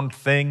do their own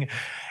thing.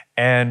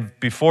 And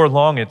before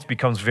long, it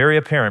becomes very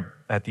apparent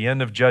at the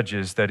end of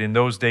Judges that in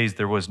those days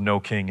there was no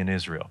king in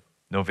Israel,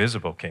 no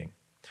visible king.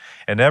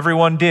 And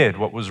everyone did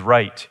what was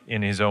right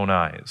in his own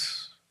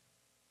eyes.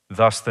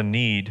 Thus the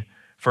need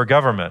for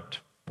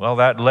government. Well,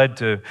 that led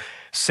to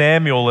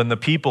Samuel and the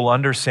people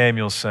under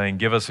Samuel saying,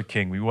 "Give us a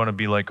king. We want to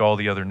be like all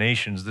the other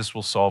nations. This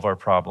will solve our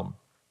problem."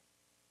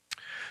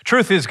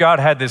 Truth is, God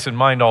had this in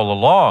mind all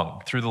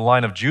along. Through the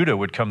line of Judah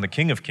would come the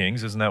King of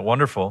Kings. Isn't that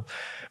wonderful?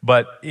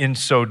 But in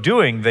so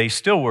doing, they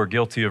still were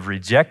guilty of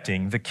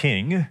rejecting the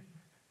king,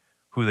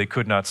 who they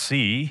could not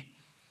see,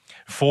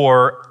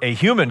 for a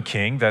human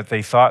king that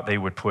they thought they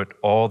would put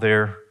all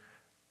their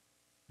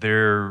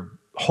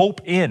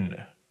hope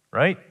in,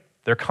 right?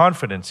 Their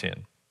confidence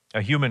in,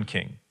 a human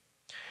king.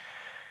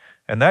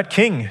 And that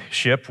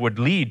kingship would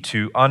lead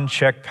to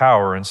unchecked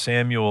power. And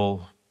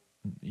Samuel,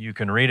 you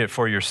can read it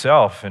for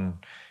yourself. And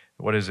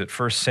what is it,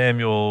 1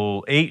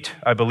 Samuel 8,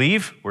 I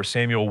believe, where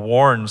Samuel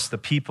warns the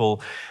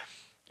people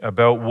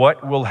about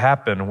what will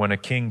happen when a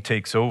king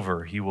takes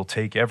over. He will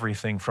take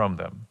everything from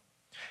them.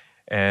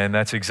 And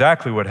that's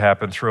exactly what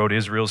happened throughout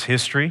Israel's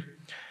history.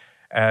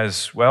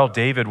 As well,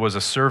 David was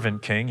a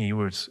servant king. He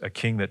was a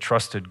king that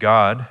trusted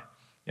God,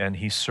 and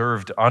he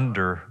served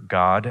under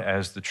God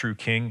as the true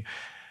king.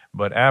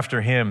 But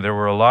after him, there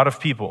were a lot of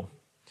people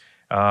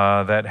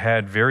that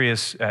had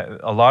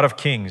a lot of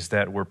kings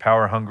that were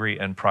power hungry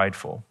and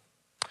prideful.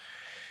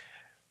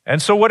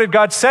 And so what did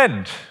God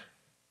send?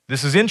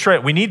 This is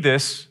interesting. We need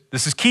this.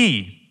 This is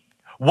key.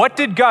 What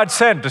did God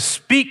send to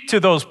speak to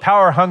those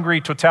power hungry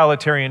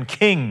totalitarian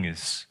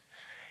kings?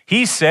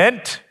 He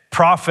sent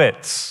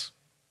prophets.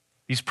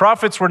 These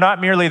prophets were not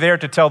merely there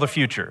to tell the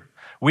future.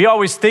 We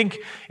always think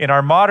in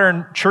our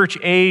modern church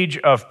age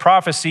of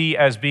prophecy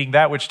as being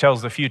that which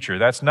tells the future.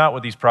 That's not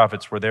what these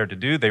prophets were there to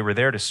do. They were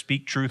there to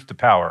speak truth to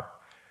power.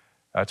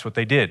 That's what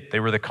they did. They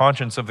were the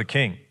conscience of the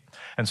king.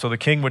 And so the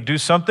king would do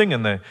something,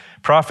 and the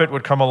prophet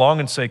would come along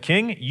and say,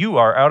 "King, you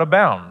are out of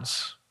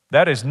bounds.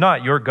 That is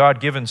not your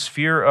God-given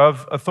sphere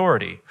of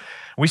authority."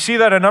 We see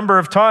that a number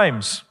of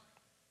times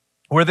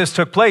where this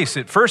took place.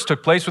 It first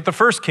took place with the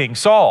first king,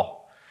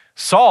 Saul.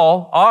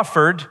 Saul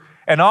offered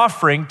an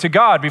offering to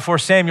God before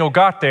Samuel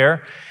got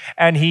there,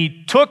 and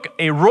he took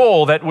a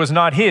role that was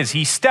not his.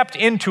 He stepped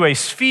into a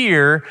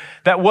sphere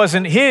that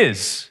wasn't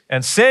his.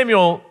 And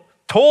Samuel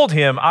told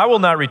him, I will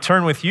not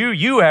return with you.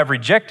 You have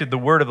rejected the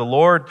word of the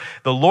Lord.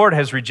 The Lord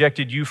has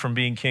rejected you from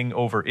being king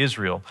over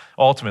Israel.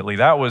 Ultimately,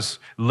 that was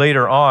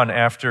later on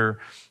after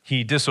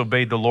he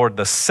disobeyed the Lord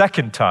the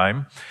second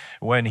time,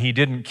 when he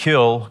didn't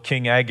kill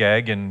King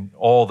Agag and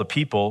all the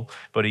people,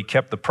 but he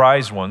kept the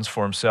prize ones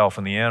for himself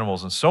and the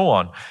animals and so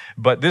on.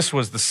 But this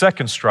was the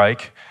second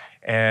strike,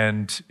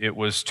 and it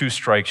was 2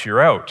 strikes, you're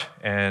out.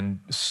 And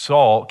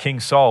King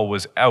Saul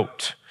was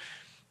out.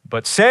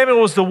 But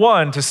Samuel was the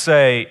one to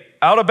say,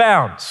 out of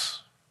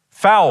bounds,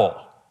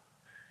 foul.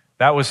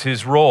 That was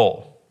his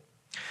role.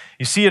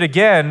 You see it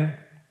again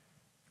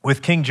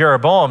with King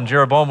Jeroboam.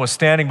 Jeroboam was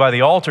standing by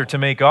the altar to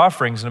make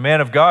offerings, and a man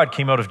of God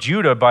came out of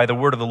Judah by the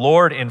word of the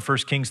Lord in 1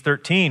 Kings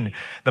 13.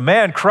 The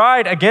man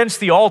cried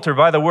against the altar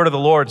by the word of the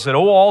Lord, and said,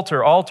 O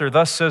altar, altar,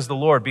 thus says the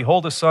Lord,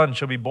 behold, a son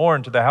shall be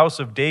born to the house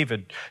of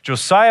David,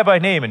 Josiah by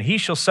name, and he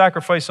shall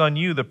sacrifice on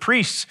you the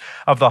priests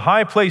of the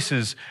high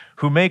places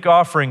who make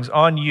offerings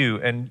on you,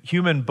 and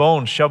human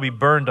bones shall be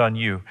burned on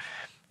you.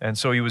 And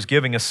so he was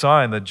giving a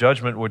sign that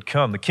judgment would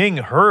come. When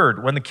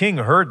the king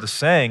heard the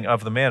saying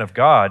of the man of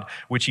God,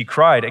 which he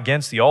cried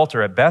against the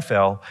altar at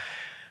Bethel,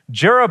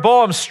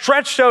 Jeroboam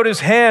stretched out his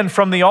hand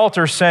from the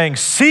altar, saying,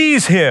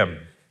 seize him.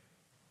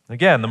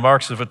 Again, the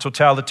marks of a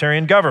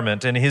totalitarian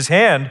government. And his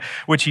hand,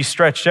 which he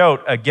stretched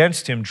out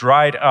against him,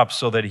 dried up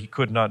so that he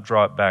could not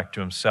draw it back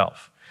to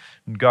himself.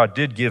 And God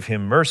did give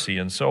him mercy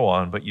and so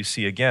on. But you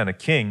see again, a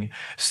king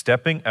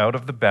stepping out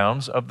of the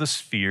bounds of the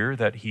sphere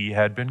that he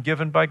had been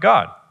given by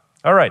God.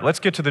 All right, let's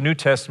get to the New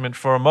Testament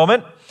for a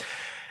moment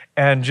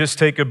and just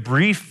take a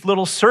brief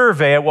little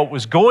survey at what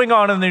was going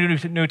on in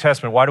the New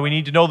Testament. Why do we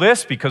need to know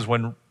this? Because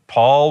when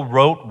Paul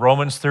wrote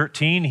Romans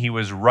 13, he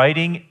was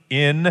writing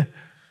in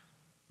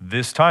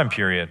this time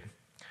period.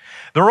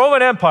 The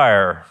Roman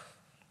Empire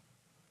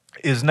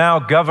is now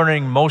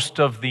governing most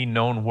of the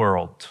known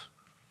world.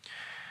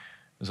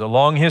 There's a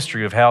long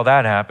history of how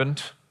that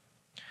happened.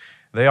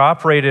 They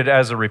operated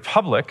as a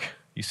republic.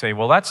 You say,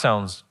 well, that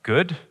sounds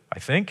good, I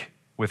think,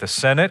 with a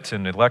Senate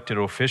and elected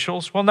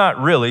officials? Well, not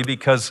really,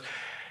 because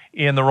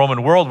in the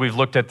Roman world, we've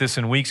looked at this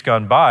in weeks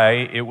gone by,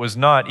 it was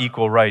not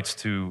equal rights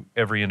to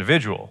every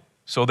individual.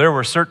 So there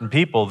were certain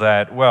people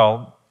that,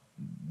 well,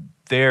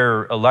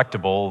 they're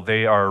electable,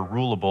 they are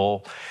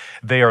rulable,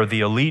 they are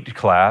the elite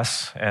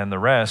class, and the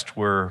rest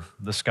were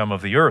the scum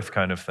of the earth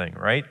kind of thing,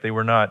 right? They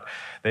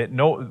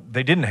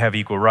didn't have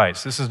equal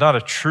rights. This is not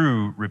a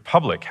true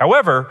republic.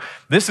 However,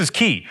 this is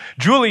key.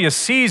 Julius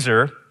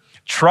Caesar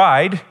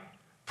tried.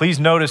 Please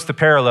notice the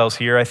parallels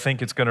here. I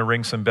think it's going to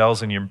ring some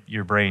bells in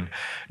your brain.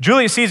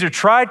 Julius Caesar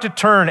tried to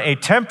turn a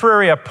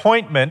temporary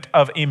appointment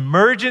of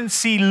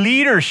emergency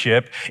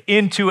leadership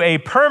into a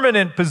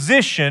permanent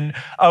position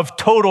of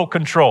total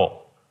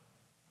control.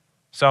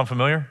 Sound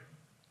familiar?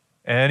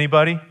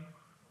 Anybody?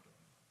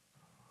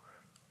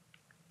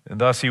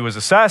 And thus he was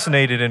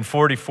assassinated in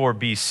 44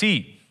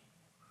 BC.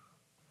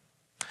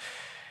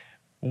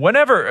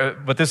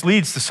 But this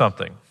leads to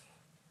something.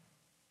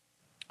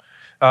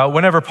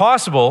 Whenever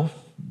possible,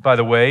 by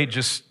the way,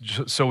 just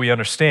so we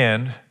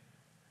understand,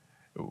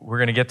 we're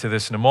going to get to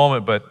this in a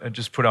moment, but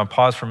just put on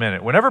pause for a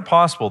minute. Whenever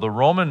possible, the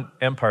Roman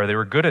Empire, they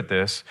were good at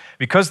this,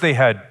 because they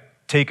had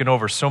taken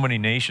over so many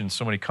nations,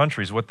 so many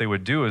countries, what they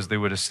would do is they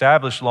would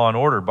establish law and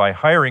order by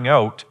hiring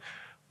out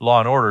law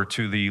and order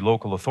to the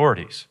local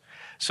authorities.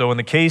 So in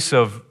the case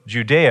of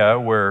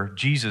Judea, where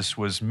Jesus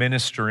was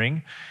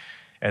ministering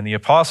and the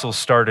apostles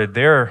started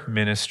their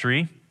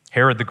ministry,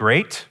 Herod the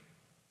Great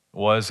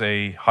was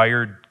a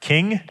hired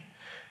king.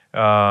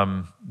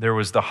 There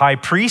was the high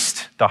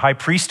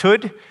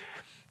priesthood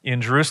in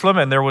Jerusalem,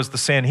 and there was the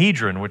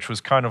Sanhedrin, which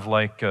was kind of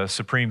like a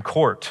Supreme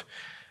Court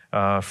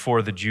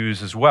for the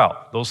Jews as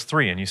well. Those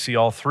three, and you see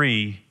all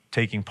three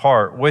taking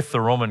part with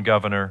the Roman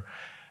governor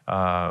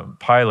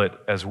Pilate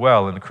as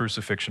well in the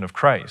crucifixion of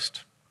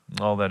Christ.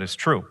 All that is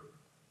true.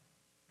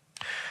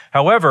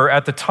 However,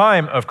 at the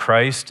time of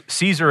Christ,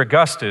 Caesar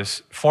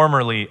Augustus,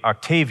 formerly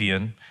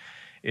Octavian,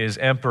 is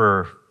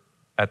emperor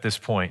at this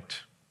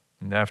point.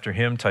 And after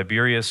him,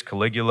 Tiberius,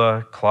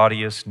 Caligula,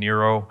 Claudius,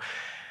 Nero,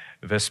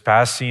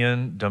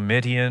 Vespasian,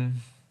 Domitian.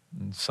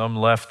 And some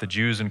left the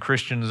Jews and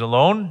Christians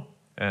alone,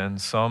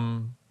 and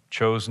some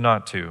chose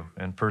not to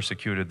and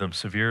persecuted them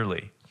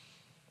severely.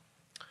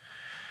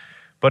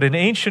 But in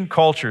ancient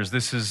cultures,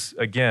 this is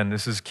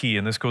key,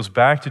 and this goes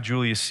back to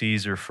Julius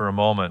Caesar for a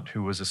moment,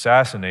 who was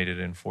assassinated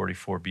in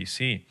 44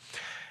 BC.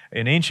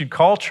 In ancient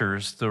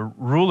cultures, the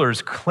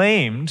rulers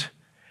claimed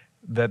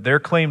that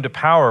their claim to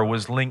power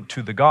was linked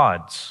to the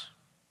gods.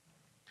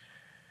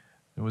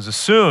 It was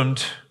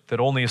assumed that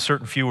only a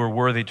certain few were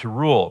worthy to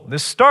rule.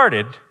 This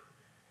started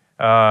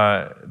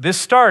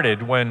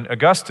when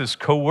Augustus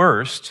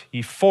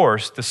he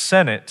forced the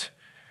Senate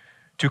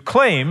to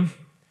claim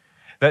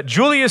that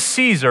Julius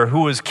Caesar,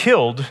 who was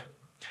killed,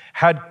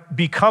 had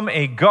become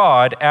a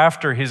god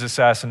after his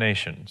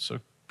assassination. So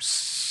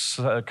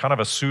kind of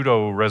a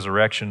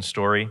pseudo-resurrection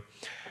story.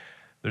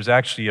 There's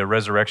actually a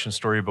resurrection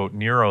story about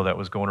Nero that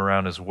was going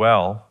around as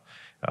well.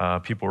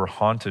 People were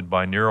haunted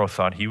by Nero,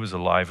 thought he was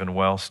alive and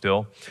well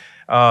still.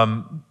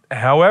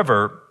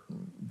 However,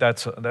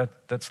 that's a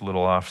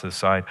little off to the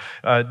side.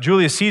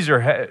 Julius Caesar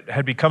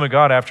had become a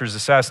god after his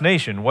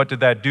assassination. What did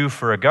that do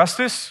for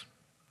Augustus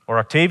or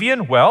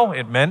Octavian? Well,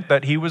 it meant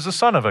that he was the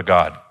son of a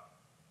god.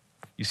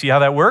 You see how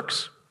that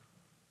works?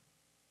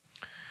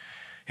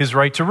 His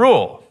right to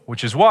rule,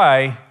 which is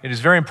why it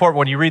is very important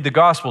when you read the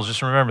Gospels,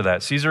 just remember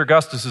that. Caesar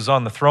Augustus is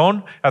on the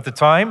throne at the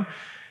time,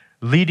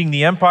 leading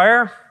the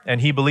empire,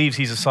 and he believes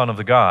he's a son of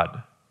the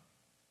god.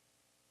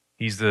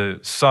 He's the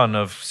son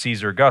of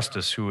Caesar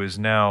Augustus, who is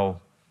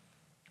now,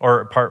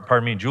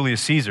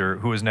 Julius Caesar,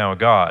 who is now a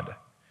god.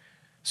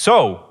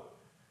 So,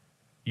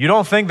 you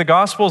don't think the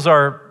Gospels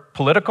are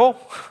political?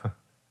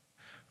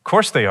 Of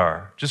course they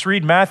are. Just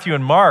read Matthew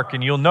and Mark,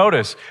 and you'll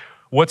notice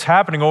what's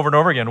happening over and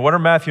over again. What are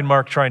Matthew and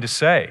Mark trying to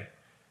say? I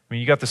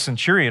mean, you got the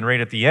centurion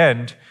right at the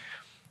end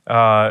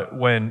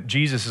when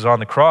Jesus is on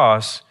the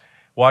cross,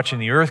 watching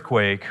the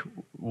earthquake,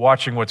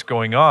 watching what's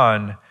going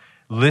on,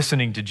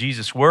 listening to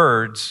Jesus'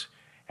 words,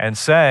 and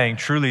saying,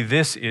 truly,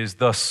 this is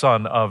the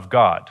Son of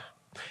God.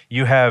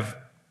 You have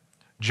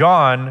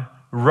John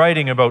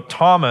writing about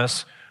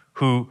Thomas,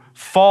 who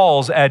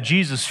falls at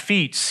Jesus'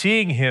 feet,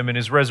 seeing him in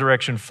his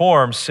resurrection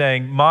form,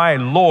 saying, my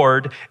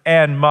Lord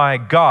and my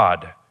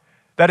God.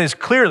 That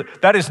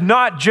is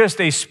not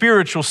just a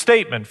spiritual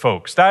statement,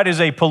 folks. That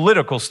is a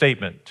political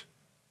statement.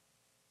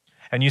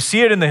 And you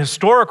see it in the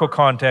historical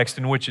context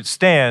in which it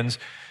stands.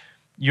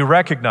 You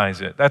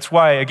recognize it. That's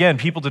why, again,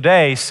 people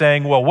today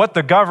saying, well, what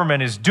the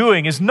government is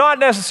doing is not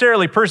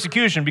necessarily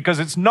persecution because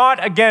it's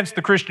not against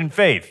the Christian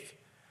faith.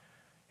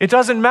 It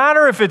doesn't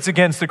matter if it's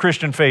against the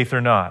Christian faith or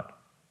not.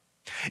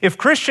 If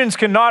Christians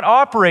cannot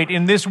operate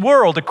in this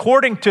world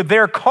according to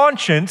their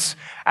conscience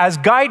as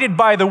guided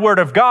by the Word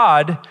of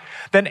God,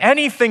 then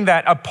anything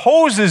that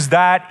opposes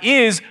that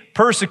is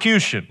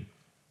persecution.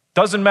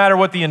 Doesn't matter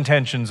what the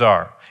intentions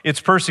are.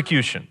 It's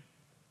persecution.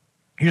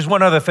 Here's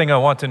one other thing I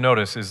want to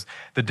notice is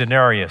the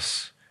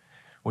denarius,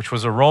 which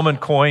was a Roman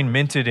coin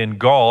minted in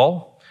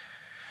Gaul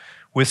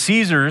with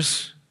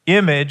Caesar's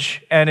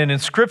image and an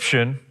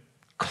inscription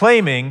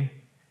claiming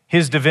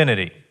his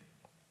divinity.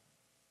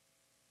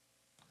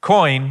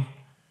 Coin,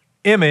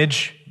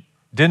 image,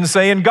 didn't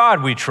say in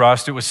God we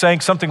trust. It was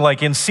saying something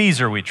like in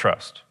Caesar we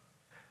trust.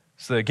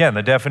 So again,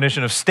 the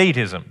definition of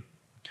statism.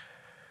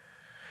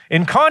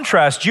 In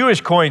contrast,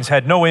 Jewish coins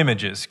had no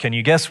images. Can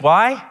you guess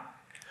why?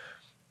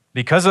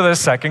 Because of the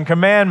second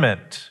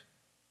commandment.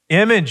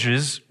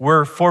 Images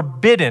were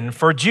forbidden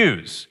for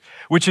Jews,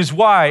 which is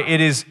why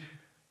it is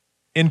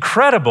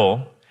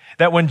incredible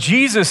that when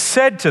Jesus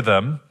said to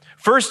them,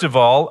 first of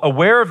all,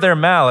 aware of their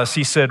malice,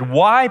 he said,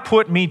 why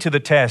put me to the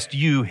test,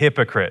 you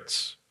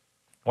hypocrites?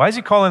 Why is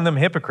he calling them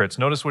hypocrites?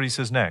 Notice what he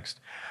says next.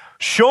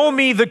 Show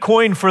me the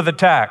coin for the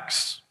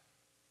tax.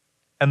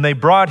 And they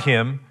brought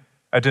him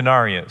a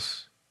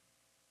denarius.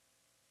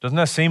 Doesn't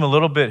that seem a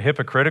little bit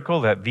hypocritical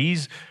that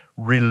these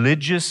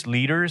religious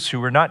leaders, who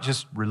were not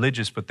just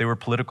religious, but they were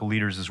political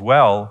leaders as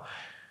well,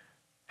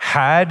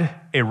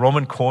 had a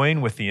Roman coin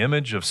with the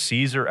image of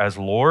Caesar as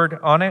Lord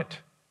on it?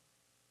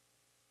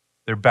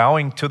 They're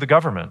bowing to the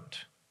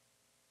government.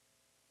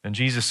 And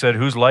Jesus said,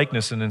 whose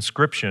likeness and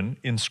inscription,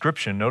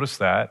 notice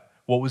that.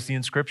 What was the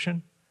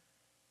inscription?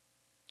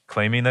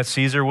 Claiming that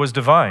Caesar was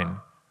divine.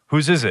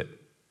 Whose is it?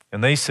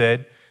 And they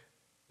said,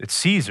 it's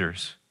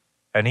Caesar's.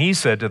 And he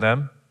said to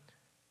them,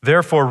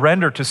 therefore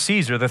render to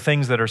Caesar the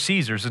things that are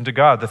Caesar's, and to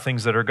God the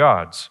things that are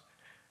God's.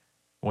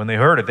 When they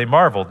heard it, they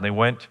marveled,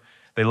 and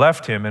they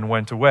left him and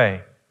went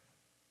away.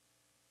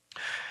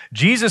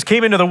 Jesus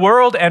came into the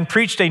world and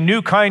preached a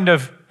new kind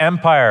of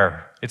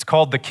empire. It's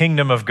called the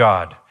kingdom of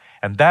God.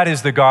 And that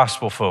is the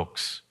gospel,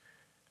 folks.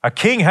 A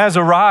king has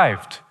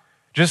arrived,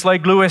 just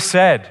like Lewis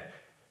said.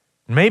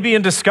 Maybe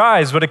in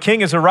disguise, but a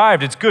king has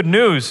arrived. It's good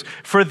news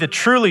for the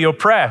truly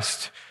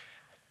oppressed.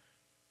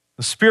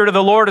 The Spirit of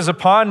the Lord is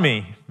upon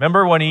me.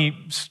 Remember when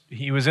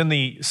he was in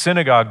the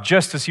synagogue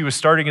just as he was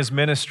starting his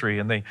ministry,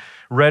 and they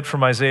read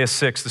from Isaiah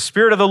 6. The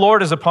Spirit of the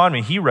Lord is upon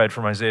me. He read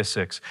from Isaiah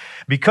 6.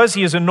 Because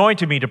he has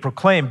anointed me to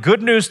proclaim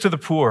good news to the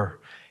poor.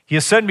 He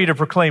has sent me to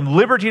proclaim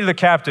liberty to the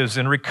captives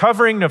and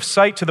recovering of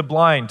sight to the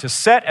blind, to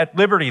set at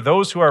liberty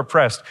those who are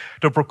oppressed,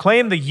 to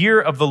proclaim the year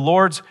of the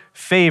Lord's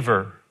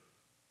favor.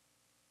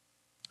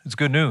 It's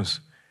good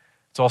news.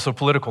 It's also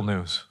political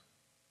news.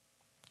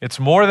 It's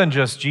more than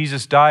just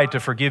Jesus died to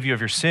forgive you of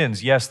your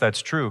sins. Yes,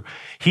 that's true.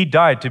 He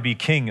died to be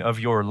king of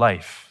your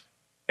life,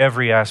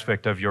 every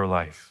aspect of your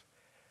life.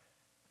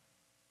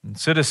 And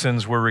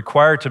citizens were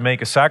required to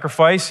make a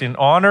sacrifice in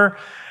honor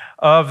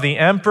of the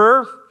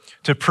emperor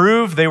to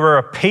prove they were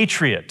a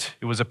patriot.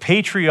 It was a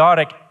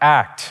patriotic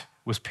act.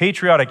 It was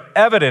patriotic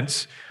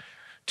evidence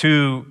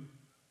to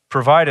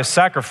provide a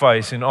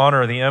sacrifice in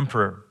honor of the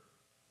emperor.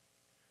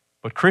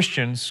 But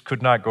Christians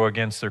could not go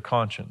against their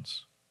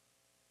conscience.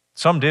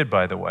 Some did,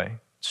 by the way.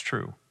 It's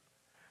true.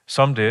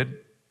 Some did,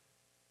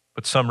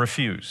 but some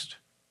refused.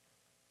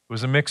 It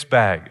was a mixed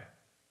bag.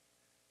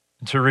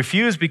 And to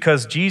refuse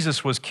because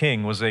Jesus was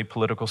king was a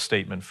political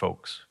statement,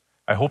 folks.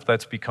 I hope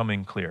that's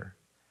becoming clear.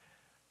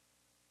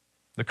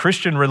 The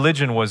Christian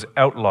religion was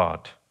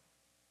outlawed.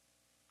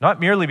 Not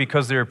merely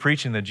because they were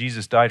preaching that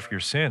Jesus died for your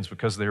sins,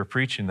 because they were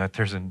preaching that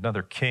there's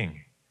another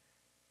king.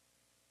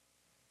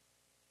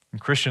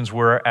 And Christians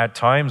were at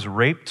times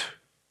raped,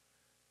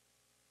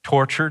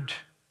 tortured,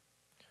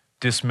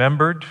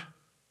 dismembered,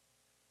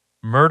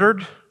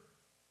 murdered,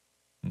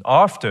 and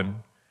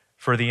often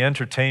for the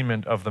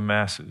entertainment of the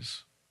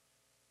masses.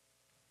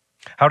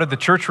 How did the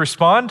church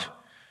respond?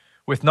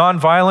 With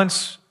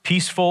nonviolence,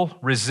 peaceful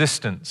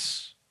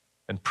resistance,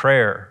 and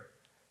prayer.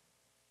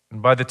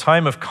 And by the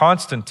time of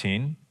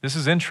Constantine, this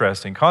is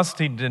interesting,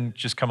 Constantine didn't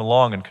just come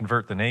along and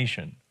convert the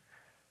nation.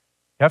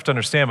 You have to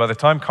understand, by the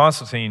time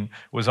Constantine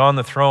was on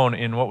the throne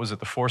in, what was it,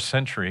 the 4th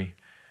century,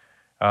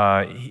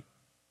 the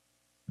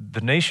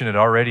nation had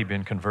already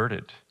been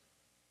converted.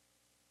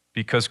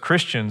 Because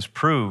Christians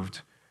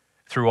proved,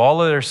 through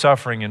all of their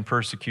suffering and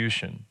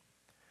persecution,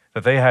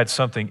 that they had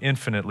something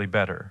infinitely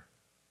better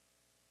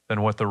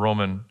than what the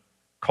Roman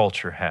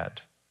culture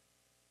had.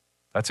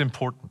 That's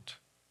important.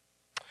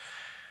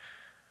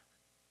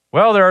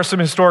 Well, there are some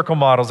historical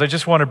models. I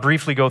just want to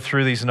briefly go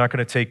through these. I'm not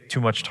going to take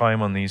too much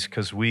time on these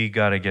because we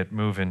got to get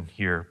moving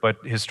here.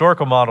 But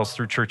historical models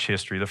through church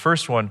history. The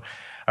first one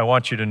I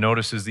want you to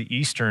notice is the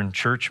Eastern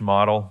Church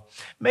model,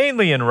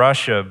 mainly in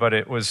Russia, but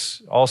it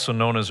was also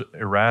known as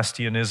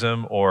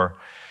Erastianism, or,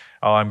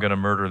 I'm going to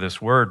murder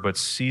this word, but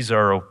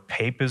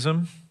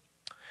Caesaropapism.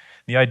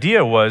 The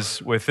idea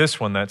was with this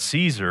one that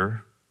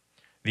Caesar,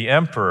 the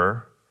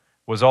emperor,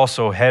 was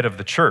also head of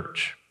the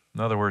church.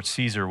 In other words,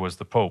 Caesar was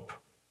the pope.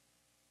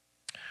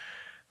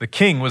 The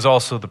king was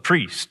also the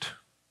priest.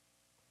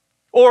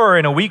 Or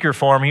in a weaker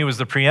form, he was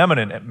the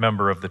preeminent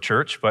member of the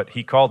church, but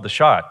he called the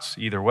shots.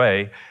 Either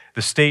way,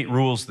 the state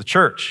rules the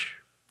church.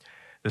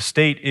 The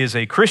state is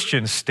a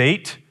Christian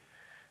state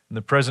in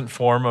the present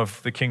form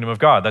of the kingdom of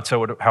God. That's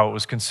how it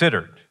was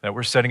considered, that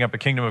we're setting up a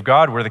kingdom of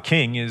God where the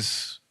king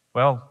is,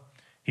 well,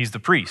 he's the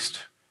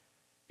priest.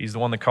 He's the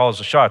one that calls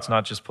the shots,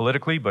 not just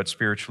politically, but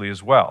spiritually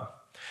as well.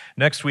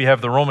 Next, we have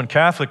the Roman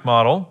Catholic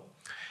model,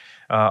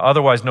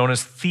 otherwise known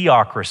as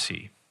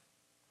theocracy.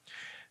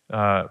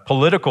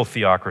 Political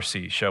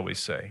theocracy, shall we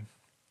say.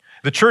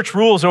 The church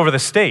rules over the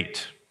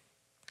state,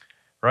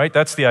 right?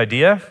 That's the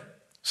idea.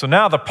 So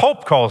now the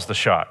Pope calls the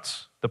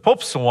shots. The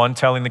Pope's the one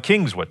telling the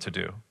kings what to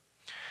do.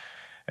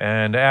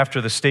 And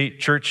after the state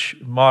church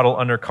model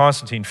under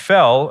Constantine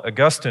fell,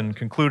 Augustine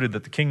concluded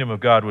that the kingdom of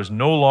God was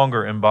no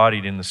longer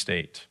embodied in the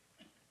state.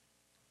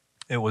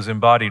 It was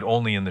embodied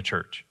only in the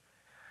church.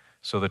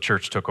 So the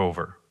church took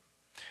over.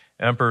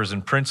 Emperors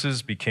and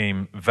princes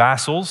became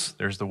vassals,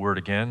 there's the word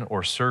again,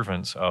 or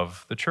servants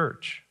of the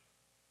church.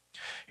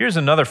 Here's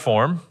another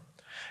form,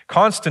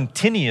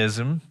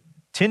 Constantinianism,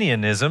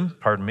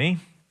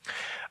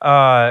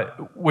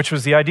 which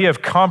was the idea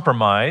of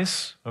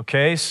compromise.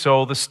 Okay,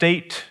 so the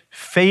state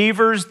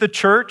favors the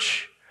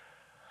church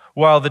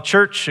while the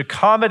church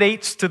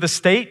accommodates to the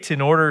state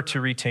in order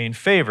to retain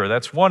favor.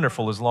 That's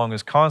wonderful as long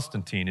as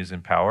Constantine is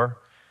in power.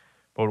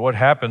 But what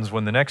happens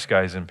when the next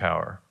guy is in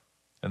power?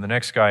 And the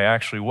next guy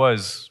actually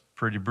was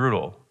pretty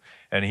brutal.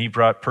 And he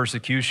brought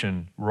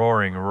persecution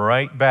roaring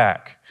right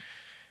back.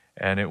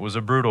 And it was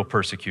a brutal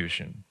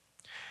persecution.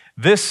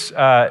 This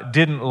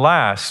didn't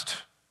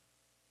last,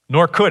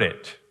 nor could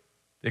it.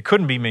 It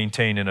couldn't be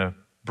maintained in a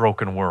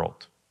broken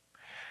world.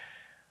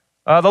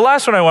 The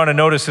last one I want to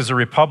notice is a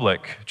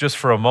republic, just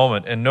for a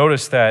moment. And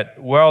notice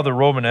that while the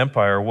Roman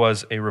Empire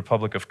was a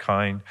republic of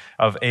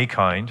a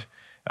kind,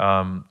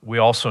 we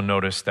also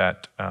notice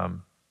that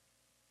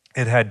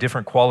it had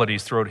different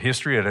qualities throughout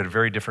history. It had a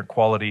very different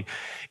quality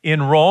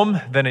in Rome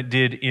than it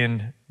did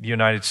in the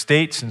United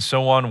States and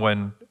so on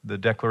when the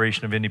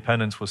Declaration of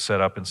Independence was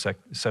set up in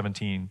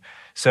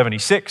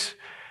 1776.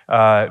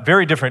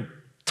 Very different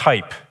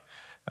type.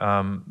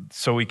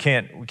 So we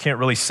can't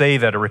really say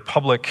that a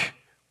republic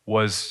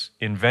was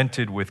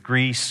invented with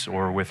Greece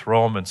or with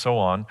Rome and so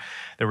on.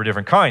 There were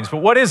different kinds. But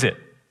what is it?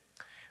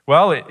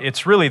 Well,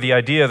 it's really the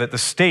idea that the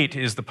state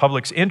is the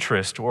public's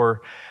interest,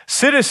 or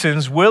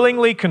citizens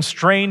willingly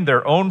constrain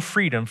their own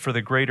freedom for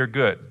the greater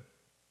good.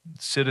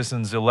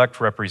 Citizens elect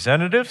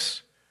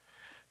representatives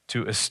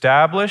to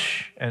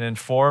establish and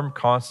inform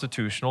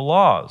constitutional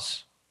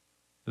laws.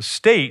 The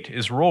state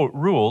is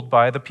ruled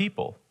by the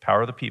people,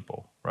 power of the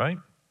people, right?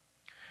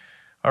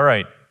 All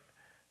right.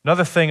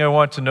 Another thing I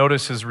want to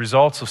notice is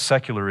results of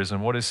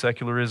secularism. What is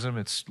secularism?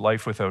 It's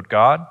life without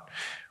God.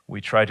 We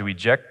try to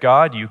eject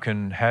God. You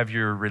can have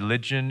your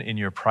religion in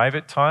your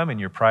private time, in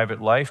your private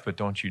life, but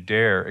don't you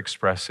dare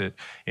express it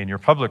in your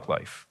public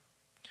life.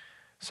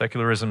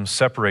 Secularism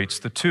separates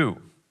the two.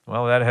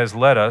 Well, that has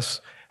led us,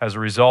 as a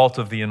result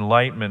of the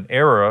Enlightenment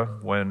era,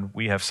 when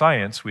we have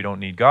science, we don't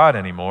need God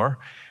anymore.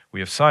 We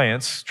have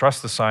science,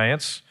 trust the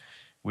science.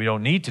 We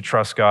don't need to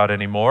trust God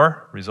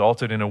anymore,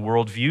 resulted in a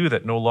worldview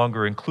that no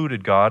longer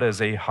included God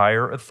as a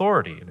higher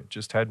authority, and it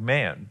just had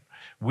man.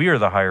 We are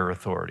the higher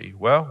authority.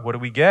 Well, what do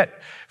we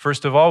get?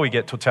 First of all, we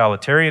get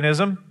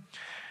totalitarianism,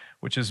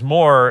 which is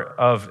more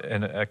of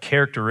a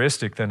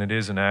characteristic than it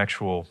is an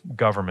actual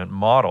government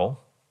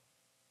model.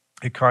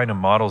 It kind of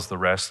models the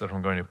rest that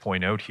I'm going to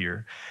point out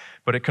here,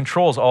 but it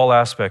controls all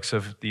aspects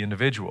of the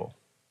individual.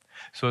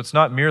 So it's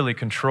not merely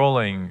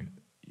controlling,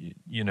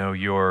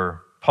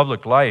 your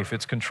public life,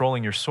 it's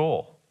controlling your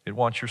soul. It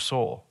wants your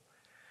soul.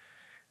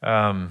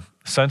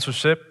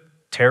 Censorship,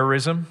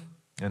 terrorism,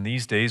 and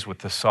these days with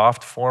the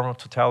soft form of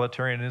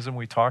totalitarianism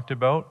we talked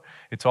about,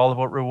 it's all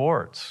about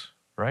rewards,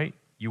 right?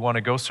 You want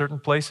to go certain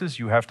places,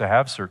 you have to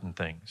have certain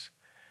things.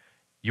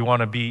 You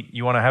want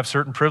to have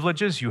certain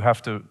privileges, you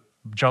have to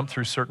jump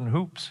through certain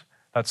hoops.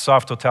 That's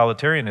soft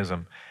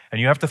totalitarianism.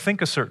 And you have to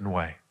think a certain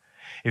way.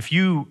 If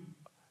you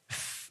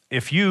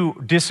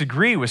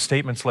disagree with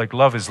statements like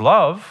love is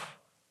love,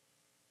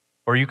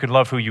 or you can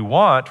love who you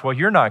want, well,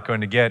 you're not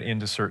going to get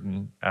into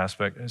certain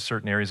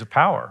areas of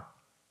power.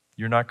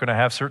 You're not going to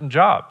have certain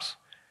jobs.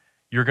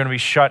 You're going to be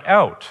shut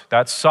out.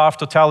 That's soft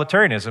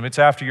totalitarianism. It's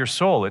after your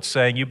soul. It's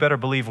saying, you better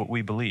believe what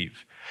we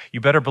believe.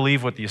 You better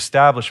believe what the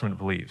establishment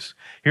believes.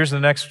 Here's the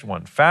next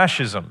one,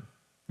 fascism.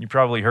 You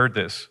probably heard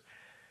this.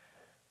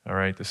 All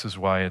right, this is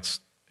why it's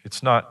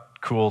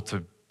not cool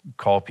to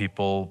call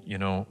people,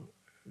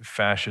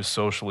 fascist,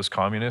 socialist,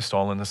 communist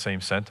all in the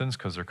same sentence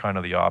because they're kind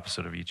of the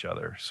opposite of each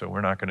other. So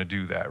we're not going to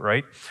do that,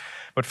 right?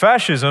 But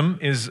fascism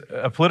is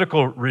a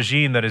political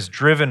regime that is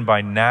driven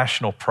by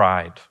national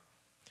pride,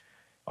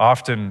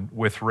 often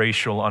with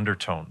racial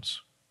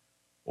undertones,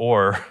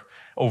 or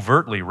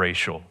overtly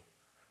racial,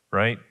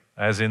 right?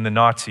 As in the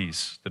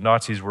Nazis. The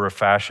Nazis were a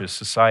fascist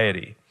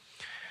society,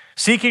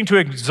 seeking to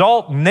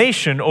exalt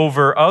nation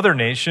over other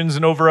nations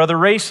and over other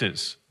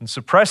races, and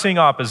suppressing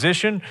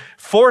opposition,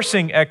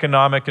 forcing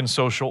economic and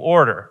social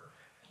order.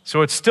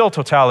 So it's still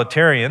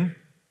totalitarian.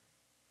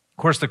 Of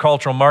course, the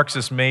cultural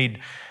Marxists made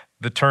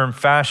the term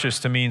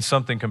fascist to mean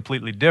something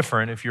completely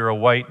different. If you're a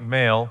white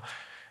male,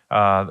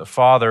 the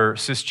father,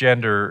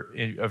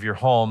 cisgender of your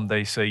home,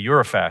 they say you're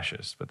a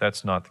fascist, but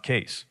that's not the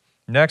case.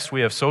 Next, we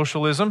have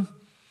socialism,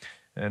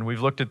 and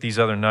we've looked at these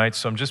other nights,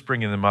 so I'm just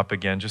bringing them up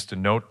again just to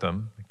note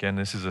them. Again,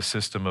 this is a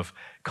system of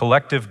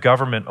collective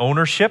government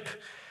ownership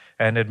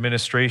and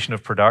administration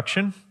of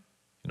production.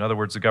 In other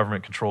words, the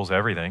government controls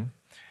everything.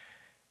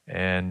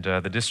 And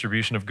the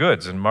distribution of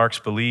goods. And Marx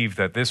believed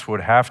that this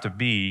would have to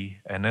be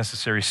a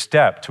necessary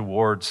step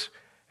towards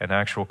an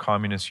actual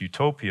communist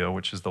utopia,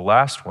 which is the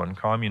last one,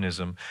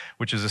 communism,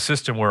 which is a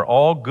system where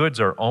all goods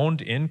are owned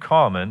in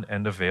common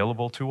and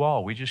available to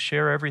all. We just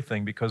share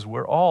everything because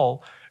we're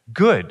all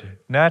good.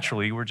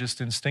 Naturally, we're just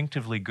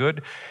instinctively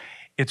good.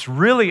 It's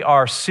really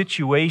our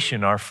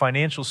situation, our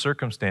financial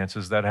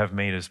circumstances that have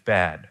made us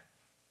bad,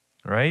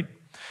 right?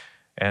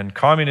 And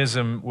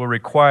communism will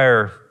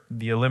require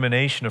the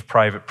elimination of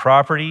private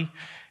property,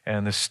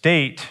 and the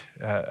state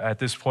at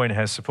this point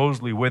has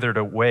supposedly withered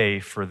away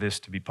for this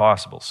to be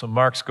possible. So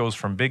Marx goes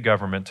from big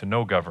government to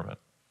no government,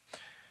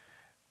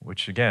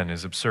 which again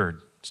is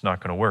absurd. It's not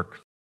going to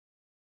work.